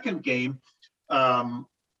that second game,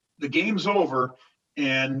 the game's over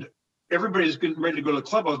and everybody's getting ready to go to the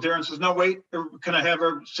clubhouse. Darren says, no, wait, can I have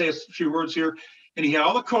her say a few words here? And he had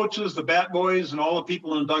all the coaches, the bat boys, and all the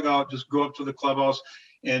people in the dugout just go up to the clubhouse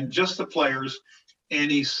and just the players.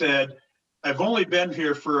 And he said, I've only been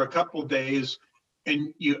here for a couple of days,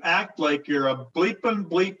 and you act like you're a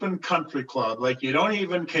bleeping country club, like you don't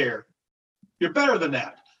even care. You're better than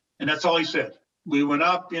that. And that's all he said. We went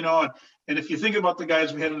up, and if you think about the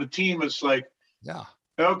guys we had on the team, it's like, yeah,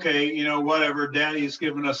 okay, whatever, daddy's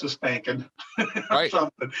giving us a spanking or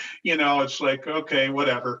something, it's like, okay,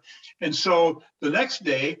 whatever. And so the next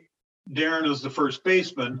day, Darren is the first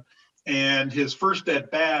baseman, and his first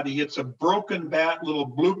at bat, he hits a broken bat, little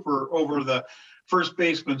blooper over the first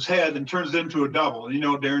baseman's head and turns it into a double. And,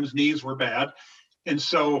 Darren's knees were bad. And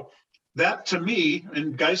so that, to me,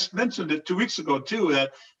 and guys mentioned it 2 weeks ago too,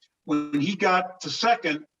 that when he got to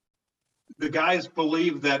second, the guys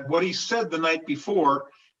believed that what he said the night before,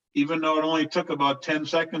 even though it only took about 10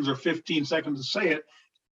 seconds or 15 seconds to say it,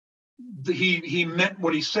 he meant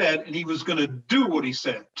what he said, and he was going to do what he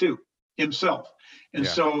said too himself. And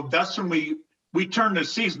so that's when we turned the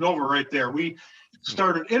season over right there. We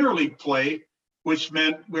started interleague play, which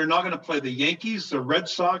meant we're not going to play the Yankees, the Red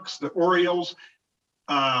Sox, the Orioles,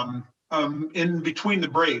 in between the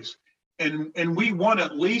Braves. And we won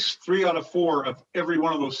at least 3 out of 4 of every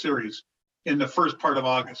one of those series in the first part of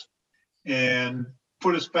August, and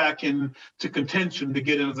put us back into contention to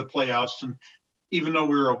get into the playoffs. And even though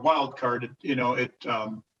we were a wild card,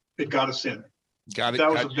 it got us in. Got it. That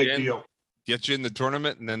was a big deal. Get you in the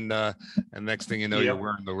tournament, and then and next thing you know, you're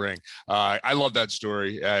wearing the ring. I love that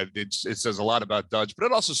story. It says a lot about Dutch, but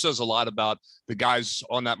it also says a lot about the guys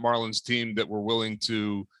on that Marlins team that were willing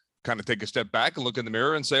to kind of take a step back and look in the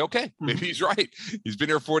mirror and say, okay, maybe he's right. He's been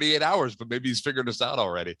here 48 hours, but maybe he's figured us out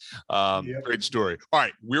already. Great story. All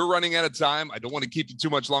right, we're running out of time. I don't want to keep you too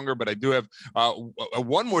much longer, but I do have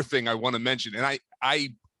one more thing I want to mention. And I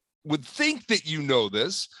would think that you know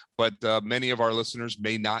this, but many of our listeners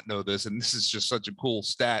may not know this. And this is just such a cool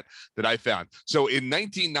stat that I found. So in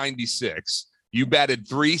 1996, you batted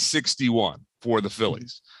 .361 for the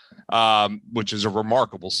Phillies, which is a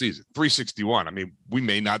remarkable season. .361. I mean, we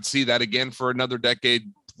may not see that again for another decade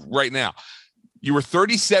right now. You were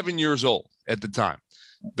 37 years old at the time.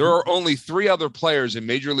 There are only 3 other players in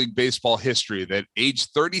Major League Baseball history that age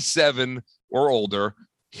 37 or older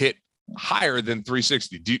hit higher than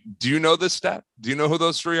 .360. Do you know this stat? Do you know who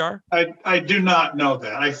those 3 are? I do not know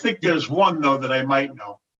that. I think there's one, though, that I might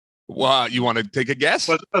know. Well, you want to take a guess?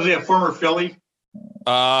 Was he a former Philly?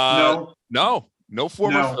 No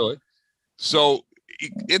former Philly. So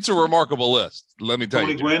it's a remarkable list. Let me tell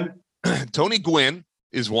you. Tony Gwynn? Tony Gwynn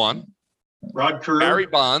is 1. Rod Kerr? Barry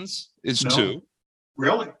Bonds is 2.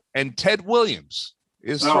 Really? And Ted Williams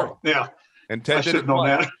is 3. Yeah. And Ted I should know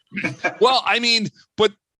that. Well, I mean,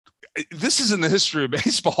 but this is in the history of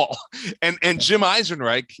baseball. And Jim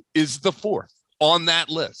Eisenreich is the 4th on that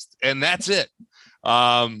list. And that's it.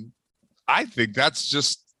 I think that's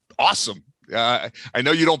just awesome. I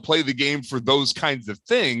know you don't play the game for those kinds of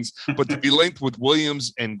things, but to be linked with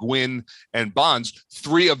Williams and Gwynn and Bonds,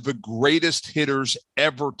 3 of the greatest hitters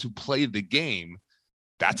ever to play the game,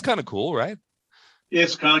 that's kind of cool, right?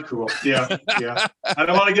 It's kind of cool. Yeah. I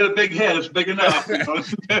don't want to get a big head. It's big enough.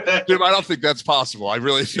 Jim, I don't think that's possible. I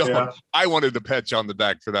really don't. Yeah. I wanted to pat you on the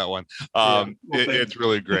back for that one. It's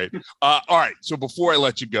really great. All right. So before I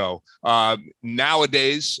let you go,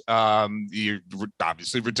 nowadays, you're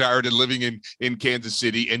obviously retired and living in Kansas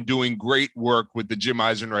City and doing great work with the Jim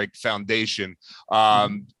Eisenreich Foundation.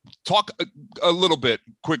 Talk a little bit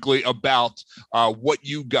quickly about what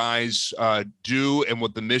you guys do and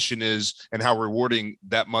what the mission is and how rewarding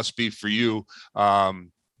that must be for you,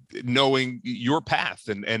 knowing your path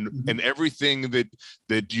and everything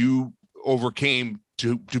that you overcame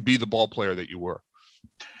to be the ball player that you were.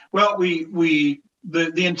 Well, the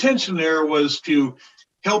intention there was to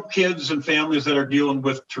help kids and families that are dealing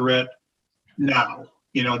with Tourette now,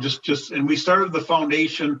 and we started the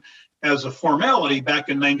foundation as a formality back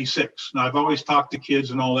in '96. Now, I've always talked to kids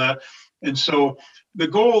and all that. And so the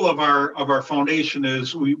goal of our foundation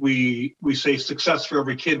is we say success for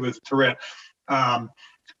every kid with Tourette.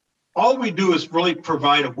 All we do is really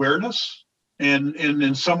provide awareness. And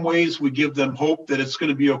in some ways we give them hope that it's going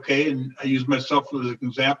to be okay. And I use myself as an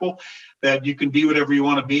example that you can be whatever you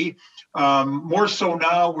want to be. More so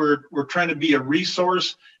now we're trying to be a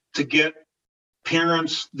resource to get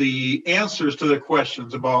parents the answers to their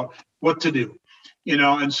questions about what to do.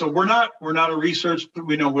 And so we're not a research,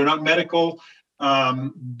 we're not medical.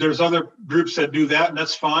 There's other groups that do that, and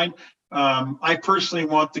that's fine. I personally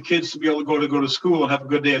want the kids to be able to go to school and have a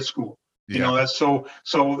good day at school. That's so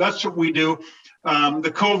that's what we do.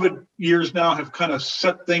 The COVID years now have kind of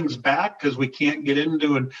set things back because we can't get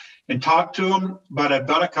into and talk to them. But I've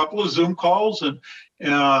done a couple of Zoom calls, and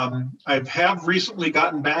I have recently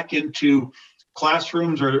gotten back into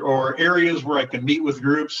classrooms or areas where I can meet with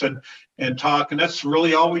groups and talk. And that's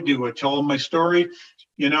really all we do. I tell them my story,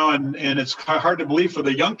 and it's hard to believe for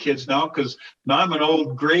the young kids now, because now I'm an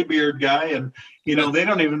old graybeard guy, and they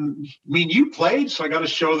don't even mean you played. So I got to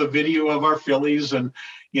show the video of our Phillies, and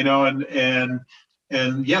and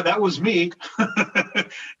yeah, that was me.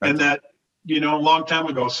 And that, a long time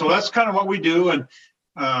ago. So that's kind of what we do. And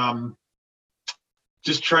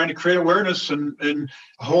just trying to create awareness, and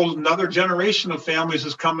a whole another generation of families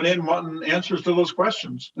is coming in wanting answers to those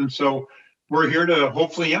questions. And so we're here to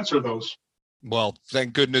hopefully answer those. Well,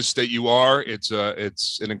 thank goodness that you are. It's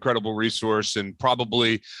an incredible resource, and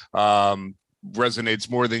probably resonates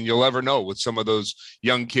more than you'll ever know with some of those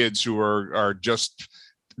young kids who are just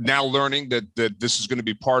now learning that this is going to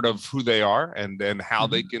be part of who they are, and how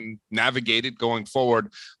they can navigate it going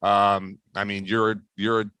forward. I mean, you're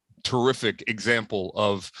a terrific example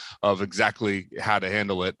of exactly how to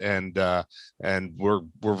handle it, and we're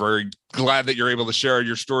very glad that you're able to share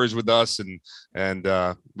your stories with us, and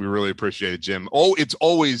we really appreciate it, Jim. Oh, it's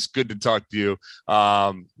always good to talk to you.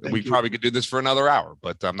 We probably could do this for another hour,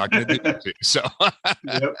 but I'm not going to do that to you. So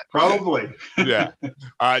yep, probably. Yeah.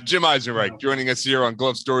 Jim Eisenreich joining us here on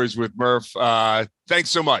Glove Stories with Murph. Thanks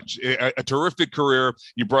so much. A terrific career.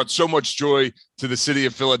 You brought so much joy to the city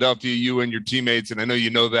of Philadelphia, you and your teammates, and I know you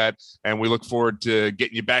know that, and we look forward to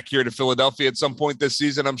getting you back here to Philadelphia at some point this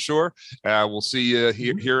season, I'm sure. We'll see you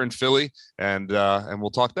here in Philly, and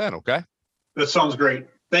we'll talk then, okay? That sounds great.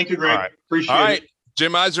 Thank you, Greg. Right. Appreciate it.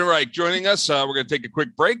 Jim Eisenreich joining us. We're going to take a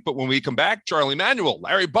quick break, but when we come back, Charlie Manuel,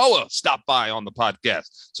 Larry Boa stop by on the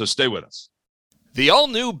podcast, so stay with us. The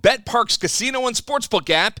all-new BetParx Casino and Sportsbook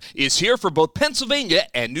app is here for both Pennsylvania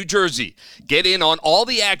and New Jersey. Get in on all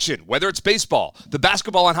the action, whether it's baseball, the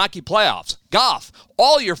basketball and hockey playoffs, golf,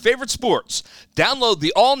 all your favorite sports. Download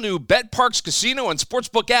the all-new BetParx Casino and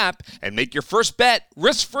Sportsbook app and make your first bet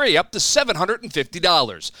risk-free up to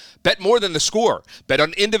 $750. Bet more than the score. Bet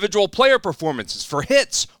on individual player performances for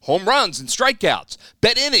hits, home runs, and strikeouts.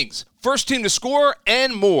 Bet innings, first team to score,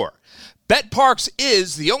 and more. BetParx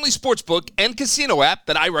is the only sportsbook and casino app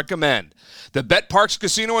that I recommend. The BetParx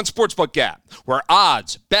Casino and Sportsbook app, where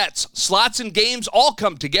odds, bets, slots, and games all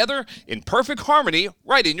come together in perfect harmony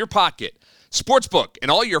right in your pocket. Sportsbook and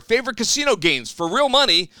all your favorite casino games for real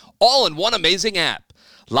money, all in one amazing app.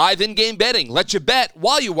 Live in-game betting lets you bet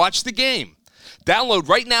while you watch the game. Download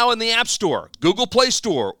right now in the App Store, Google Play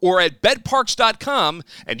Store, or at betparx.com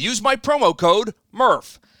and use my promo code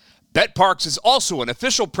MURPH. BetParx is also an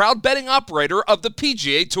official proud betting operator of the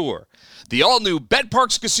PGA Tour. The all-new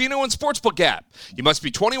BetParx Casino and Sportsbook app. You must be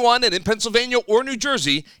 21 and in Pennsylvania or New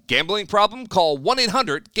Jersey. Gambling problem? Call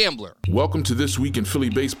 1-800-GAMBLER. Welcome to This Week in Philly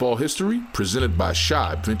Baseball History, presented by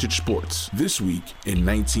Shibe Vintage Sports. This week, in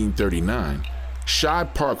 1939,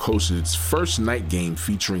 Shibe Park hosted its first night game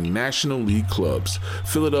featuring National League clubs.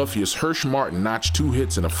 Philadelphia's Hirsch Martin notched 2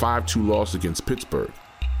 hits in a 5-2 loss against Pittsburgh.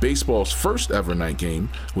 Baseball's first ever night game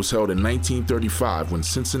was held in 1935 when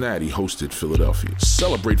Cincinnati hosted Philadelphia.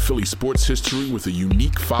 Celebrate Philly sports history with a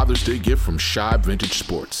unique Father's Day gift from Shibe Vintage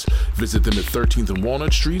Sports. Visit them at 13th and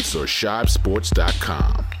Walnut Streets or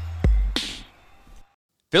shibesports.com.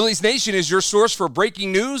 Phillies Nation is your source for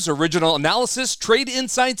breaking news, original analysis, trade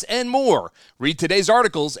insights, and more. Read today's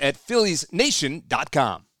articles at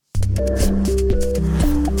philliesnation.com.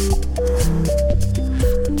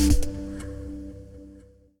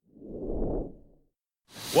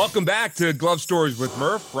 Welcome back to Glove Stories with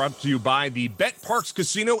Murph, brought to you by the BetParx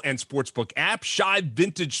Casino and Sportsbook app, Shibe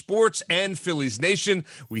Vintage Sports, and Phillies Nation.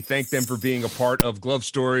 We thank them for being a part of Glove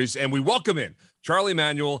Stories, and we welcome in Charlie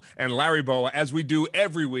Manuel and Larry Boa, as we do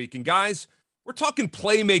every week. And guys, we're talking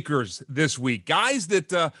playmakers this week, guys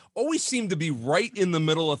that always seem to be right in the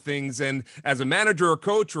middle of things, and as a manager or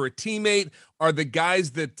coach or a teammate, are the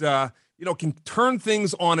guys that can turn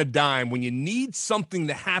things on a dime when you need something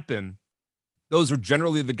to happen. Those are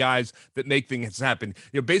generally the guys that make things happen.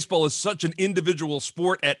 Baseball is such an individual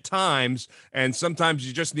sport at times, and sometimes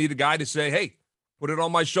you just need a guy to say, hey, put it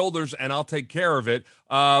on my shoulders and I'll take care of it.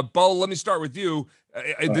 Bo, let me start with you.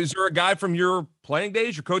 Is there a guy from your playing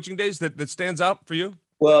days, your coaching days that stands out for you?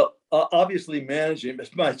 Well, obviously managing,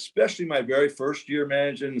 especially my very first year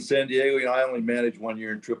managing in San Diego. I only managed 1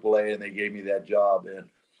 year in AAA, and they gave me that job. And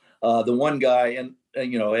The one guy, and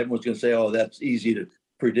everyone's going to say, oh, that's easy to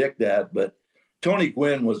predict that. But Tony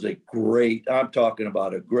Gwynn was I'm talking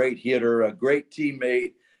about a great hitter, a great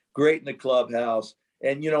teammate, great in the clubhouse.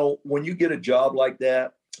 And, when you get a job like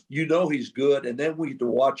that, he's good. And then we get to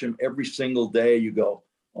watch him every single day. You go,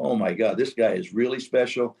 oh, my God, this guy is really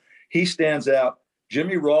special. He stands out.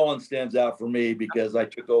 Jimmy Rollins stands out for me because I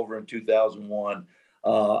took over in 2001.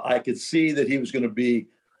 I could see that he was going to be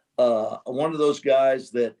one of those guys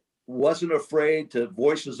that wasn't afraid to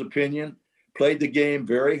voice his opinion, played the game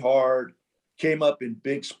very hard, came up in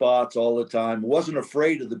big spots all the time, wasn't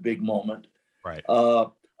afraid of the big moment. Right.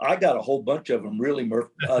 I got a whole bunch of them, really, Murph.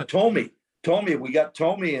 Tommy, we got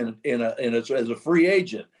Tommy as a free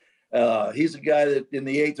agent. He's a guy that in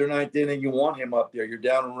the 8th or 9th inning, you want him up there. You're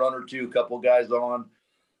down a run or two, a couple guys on.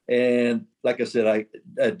 And like I said,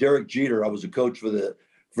 Derek Jeter, I was a coach for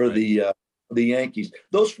the Yankees.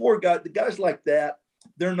 Those 4 guys, the guys like that,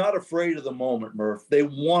 they're not afraid of the moment, Murph. They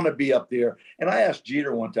want to be up there. And I asked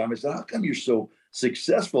Jeter one time, I said, how come you're so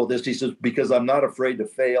successful at this? He says, because I'm not afraid to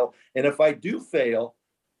fail. And if I do fail,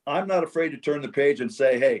 I'm not afraid to turn the page and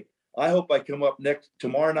say, hey, I hope I come up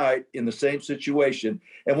tomorrow night in the same situation.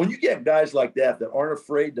 And when you get guys like that aren't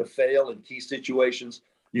afraid to fail in key situations,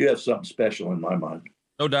 you have something special in my mind.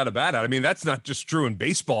 No doubt about it. I mean, that's not just true in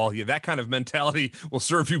baseball. That kind of mentality will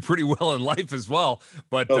serve you pretty well in life as well.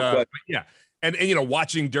 But yeah. And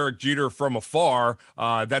watching Derek Jeter from afar,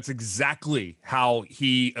 that's exactly how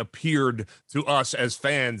he appeared to us as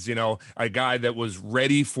fans. A guy that was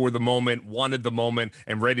ready for the moment, wanted the moment,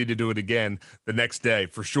 and ready to do it again the next day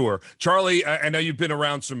for sure. Charlie, I know you've been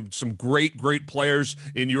around some great players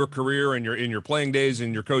in your career and in your playing days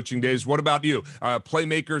and your coaching days. What about you?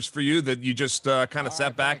 Playmakers for you that you just kind of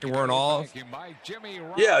sat back and were in awe of?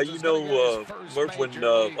 Yeah, Murph, when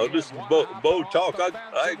I listen to Bo talk,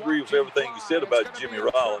 I agree with everything he said about Jimmy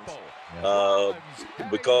Rollins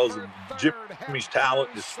because of Jimmy's talent,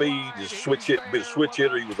 his speed, his switch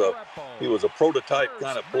hitter. He was a prototype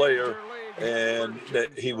kind of player, and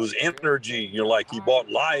that he was energy. Like he brought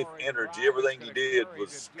life, energy. Everything he did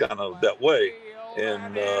was kind of that way.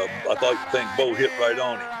 And I think Bo hit right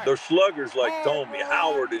on it. There's sluggers like Tommy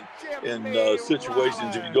Howard in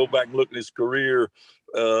situations. If you go back and look at his career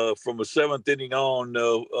from a 7th inning on,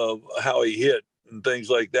 how he hit and things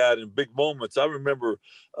like that in big moments. I remember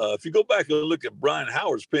if you go back and look at Brian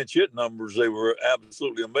Howard's pinch hit numbers, they were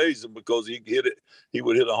absolutely amazing because he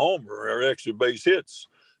would hit a homer or extra base hits.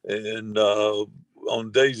 And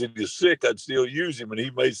on days that he's sick, I'd still use him, and he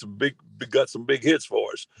got some big hits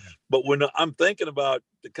for us. But when I'm thinking about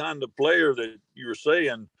the kind of player that you're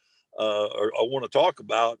saying, or I want to talk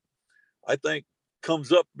about, I think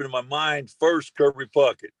comes up in my mind first, Kirby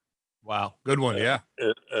Puckett. Wow, good one, yeah.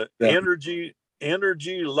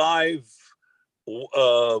 Energy, life,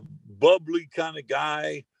 bubbly kind of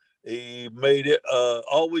guy. He made it,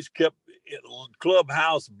 always kept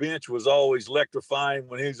clubhouse bench was always electrifying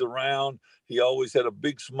when he's around. He always had a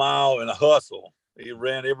big smile and a hustle. He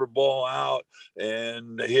ran every ball out,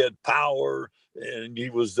 and he had power, and he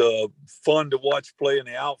was fun to watch play in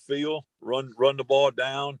the outfield, run the ball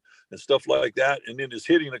down and stuff like that. And then his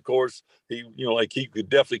hitting, of course, he could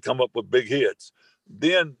definitely come up with big hits.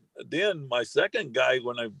 Then my second guy,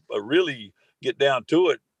 when I really get down to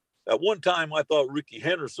it, at one time I thought Rickey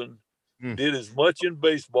Henderson did as much in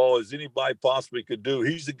baseball as anybody possibly could do.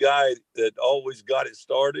 He's the guy that always got it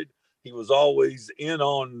started. He was always in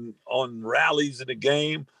on rallies in the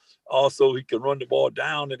game. Also, he could run the ball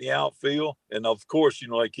down in the outfield, and of course, he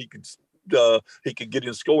could get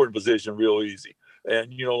in scoring position real easy.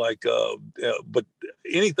 And but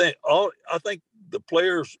anything, I think the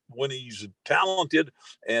players, when he's talented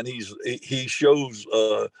and he shows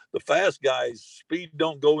the fast guys, speed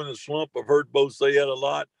don't go in a slump. I've heard both say that a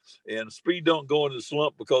lot. And speed don't go in the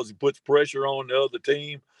slump because he puts pressure on the other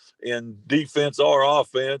team in defense or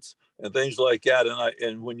offense and things like that.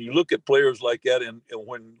 And when you look at players like that, and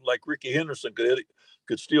when like Rickey Henderson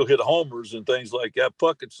could still hit homers and things like that,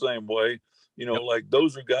 Puckett's the same way. Like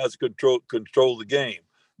those are guys who control the game.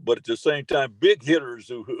 But at the same time, big hitters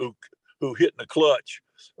who hit in the clutch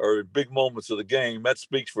or in big moments of the game, that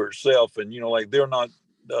speaks for itself. And they're not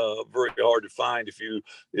very hard to find if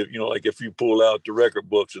you pull out the record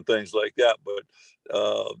books and things like that. But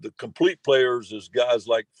the complete players is guys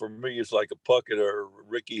like, for me, it's like a Puckett or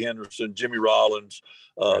Rickey Henderson, Jimmy Rollins.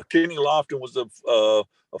 Kenny Lofton was a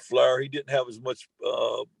flyer. He didn't have as much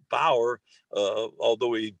power,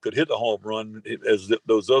 although he could hit a home run as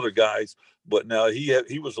those other guys. But now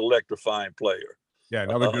he was an electrifying player. Yeah,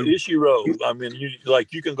 another good Ichiro. I mean,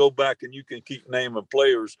 you can go back and you can keep naming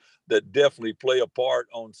players that definitely play a part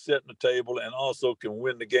on setting the table and also can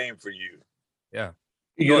win the game for you. Yeah.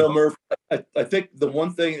 You know, Murph, I think the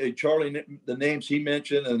one thing that Charlie, the names he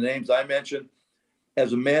mentioned and the names I mentioned,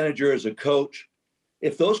 as a manager, as a coach,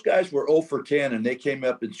 if those guys were 0 for 10 and they came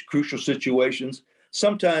up in crucial situations,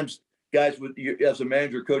 sometimes guys would, as a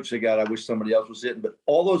manager, coach, say, God, I wish somebody else was hitting. But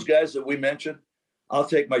all those guys that we mentioned, I'll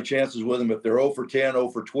take my chances with them if they're 0 for 10, 0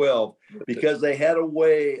 for 12, because they had a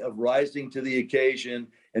way of rising to the occasion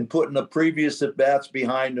and putting the previous at-bats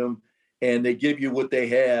behind them, and they give you what they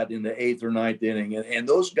had in the 8th or 9th inning. And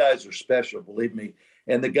those guys are special, believe me.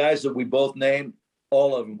 And the guys that we both named,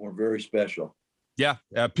 all of them were very special. Yeah.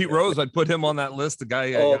 Pete Rose, I'd put him on that list. The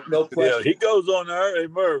guy. No question. Yeah, he goes on there. Hey,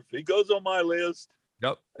 Murph, he goes on my list.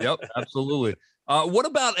 Yep, absolutely. What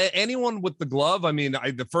about anyone with the glove? I mean,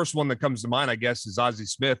 the first one that comes to mind, I guess, is Ozzie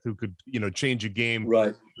Smith, who could, change a game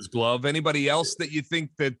with his glove. Anybody else that you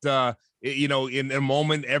think that, in a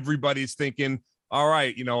moment, everybody's thinking, all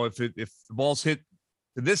right, if the ball's hit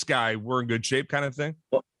to this guy, we're in good shape kind of thing?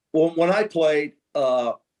 Well, when I played,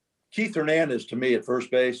 Keith Hernandez, to me, at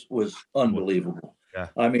first base was unbelievable. Yeah.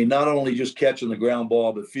 I mean, not only just catching the ground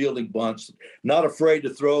ball, but fielding bunts, not afraid to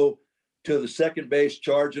throw to the second base,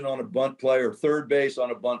 charging on a bunt play, or third base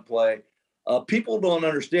on a bunt play. People don't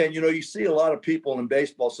understand. You see a lot of people in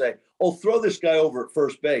baseball say, oh, throw this guy over at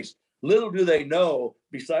first base. Little do they know,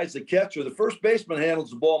 besides the catcher, the first baseman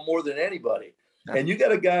handles the ball more than anybody. Yeah. And you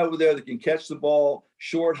got a guy over there that can catch the ball,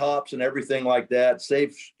 short hops and everything like that,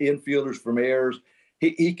 save infielders from errors.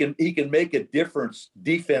 He can make a difference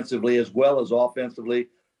defensively as well as offensively,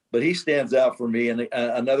 but he stands out for me. And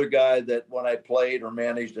another guy that when I played or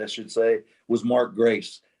managed, I should say, was Mark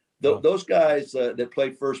Grace. Those guys that play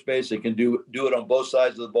first base and can do it on both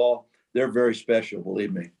sides of the ball, they're very special,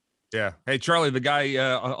 believe me. Yeah. Hey, Charlie, the guy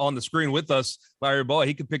on the screen with us, Larry Boy,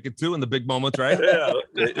 he could pick it too in the big moments, right? Yeah,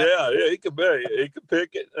 he could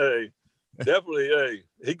pick it. Hey, definitely. Hey,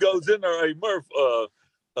 he goes in there. Hey, Murph.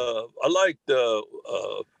 I liked.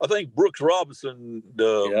 I think Brooks Robinson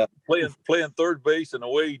playing third base and the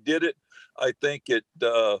way he did it. I think it.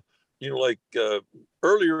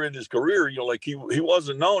 Earlier in his career, he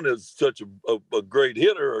wasn't known as such a great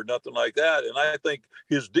hitter or nothing like that. And I think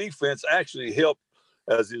his defense actually helped.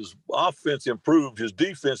 As his offense improved, his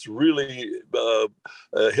defense really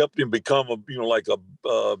helped him become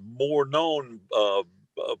a more known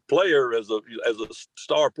player as a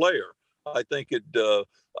star player. I think it.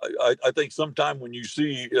 I think sometime when you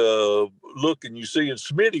see look and you see in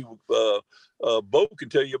Smitty, Bo can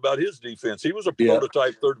tell you about his defense. He was a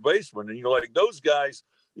prototype third baseman, and those guys.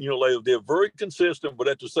 They're very consistent, but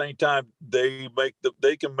at the same time, they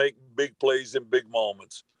can make big plays in big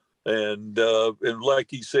moments. And like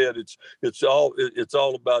he said, it's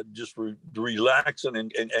all about just relaxing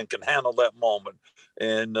and can handle that moment.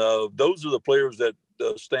 And those are the players that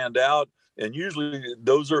stand out. And usually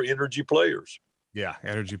those are energy players. Yeah,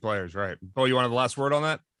 energy players, right. Oh, you wanted the last word on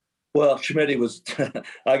that? Well, Schmitty was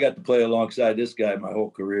 – I got to play alongside this guy my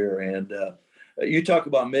whole career. And you talk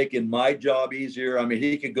about making my job easier. I mean,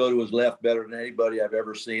 he could go to his left better than anybody I've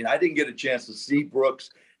ever seen. I didn't get a chance to see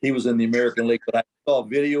Brooks. He was in the American League, but I saw a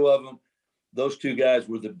video of him. Those two guys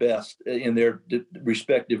were the best in their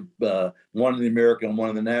respective one in the American and one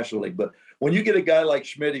in the National League. But when you get a guy like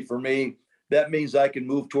Schmitty, for me, that means I can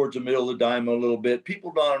move towards the middle of the diamond a little bit.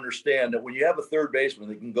 People don't understand that when you have a third baseman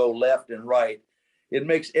that can go left and right, it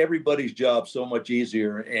makes everybody's job so much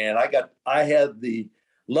easier. And I had the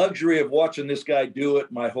luxury of watching this guy do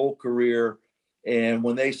it my whole career. And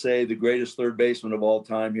when they say the greatest third baseman of all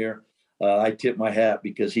time here, I tip my hat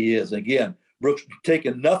because he is. Again, Brooks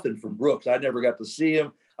taking nothing from Brooks. I never got to see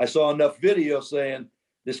him. I saw enough video saying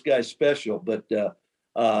this guy's special, but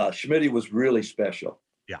Schmitty was really special.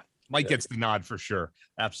 Yeah, Mike gets the nod for sure.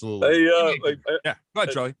 Absolutely. Hey, yeah, go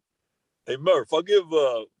ahead, Charlie. Hey, Murph, I'll give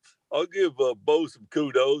Bo some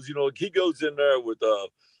kudos. He goes in there with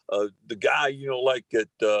the guy,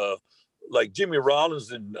 like Jimmy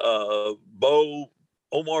Rollins and Bo,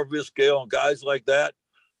 Omar Vizquel, and guys like that.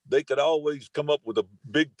 They could always come up with the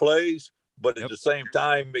big plays, but at the same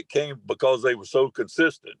time, it came because they were so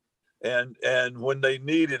consistent. And when they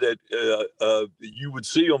needed it, you would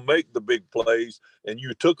see them make the big plays, and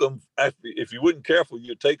you took them. If you weren't careful,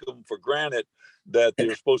 you take them for granted that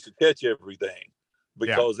they're supposed to catch everything,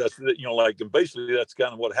 because that's and basically that's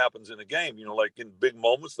kind of what happens in a game. Like in big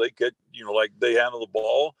moments, they catch, like they handle the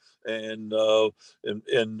ball, and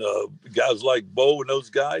guys like Bo and those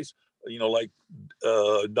guys.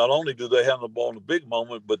 Not only do they handle the ball in a big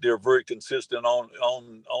moment, but they're very consistent on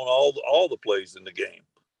all the plays in the game.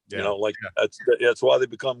 That's why they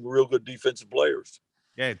become real good defensive players.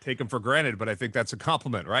 Yeah, take them for granted, but I think that's a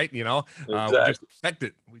compliment, right? Exactly. We just expect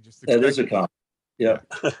it. That is a compliment. Yeah.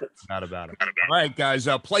 Not about it. All right, guys,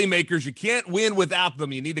 playmakers, you can't win without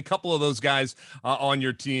them. You need a couple of those guys on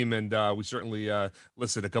your team, and we certainly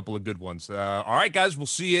listed a couple of good ones. All right, guys, we'll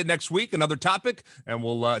see you next week. Another topic, and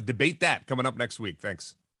we'll debate that coming up next week.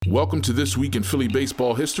 Thanks. Welcome to This Week in Philly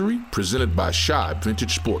Baseball History, presented by Shibe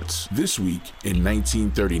Vintage Sports. This week in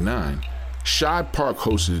 1939, Shibe Park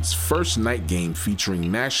hosted its first night game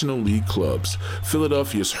featuring National League clubs.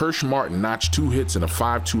 Philadelphia's Hirsch Martin notched 2 hits in a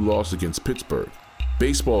 5-2 loss against Pittsburgh.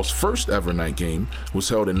 Baseball's first ever night game was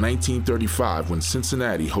held in 1935 when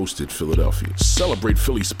Cincinnati hosted Philadelphia. Celebrate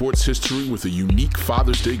Philly sports history with a unique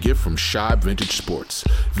Father's Day gift from Shibe Vintage Sports.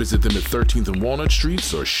 Visit them at 13th and Walnut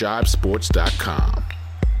Streets or shibesports.com.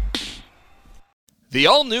 The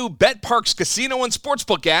all-new BetParx Casino and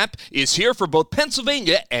Sportsbook app is here for both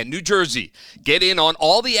Pennsylvania and New Jersey. Get in on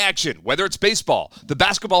all the action, whether it's baseball, the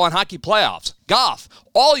basketball and hockey playoffs, golf,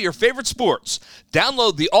 all your favorite sports.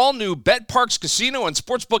 Download the all-new BetParx Casino and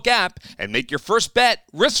Sportsbook app and make your first bet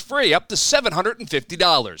risk-free up to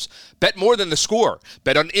 $750. Bet more than the score.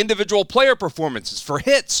 Bet on individual player performances for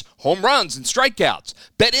hits, home runs, and strikeouts.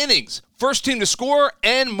 Bet innings, first team to score,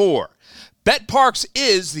 and more. BetParx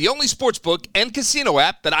is the only sportsbook and casino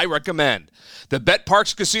app that I recommend. The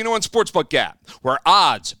BetParx Casino and Sportsbook app, where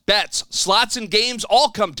odds, bets, slots, and games all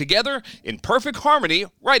come together in perfect harmony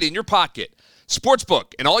right in your pocket.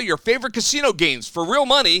 Sportsbook and all your favorite casino games for real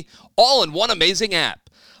money, all in one amazing app.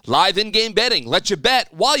 Live in-game betting lets you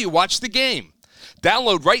bet while you watch the game.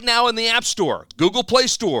 Download right now in the App Store, Google Play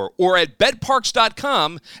Store, or at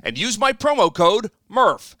betparx.com and use my promo code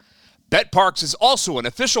MURPH. BetParx is also an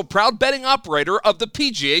official proud betting operator of the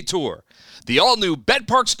PGA Tour. The all-new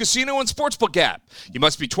BetParx Casino and Sportsbook app. You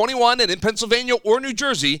must be 21 and in Pennsylvania or New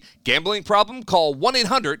Jersey. Gambling problem? Call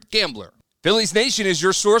 1-800-GAMBLER. Phillies Nation is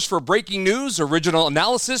your source for breaking news, original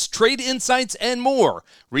analysis, trade insights, and more.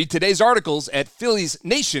 Read today's articles at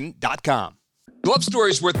philliesnation.com. Glove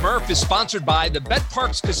Stories with Murph is sponsored by the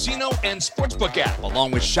BetParx Casino and Sportsbook app, along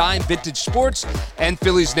with Shibe Vintage Sports and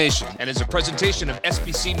Phillies Nation, and is a presentation of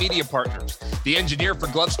SBC Media Partners. The engineer for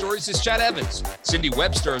Glove Stories is Chad Evans. Cindy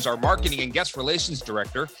Webster is our marketing and guest relations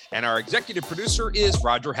director, and our executive producer is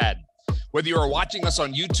Roger Haddon. Whether you are watching us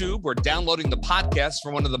on YouTube or downloading the podcast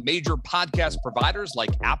from one of the major podcast providers like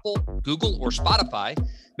Apple, Google, or Spotify,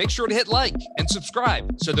 make sure to hit like and subscribe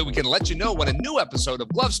so that we can let you know when a new episode of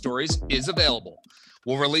Glove Stories is available.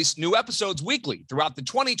 We'll release new episodes weekly throughout the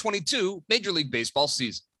 2022 Major League Baseball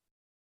season.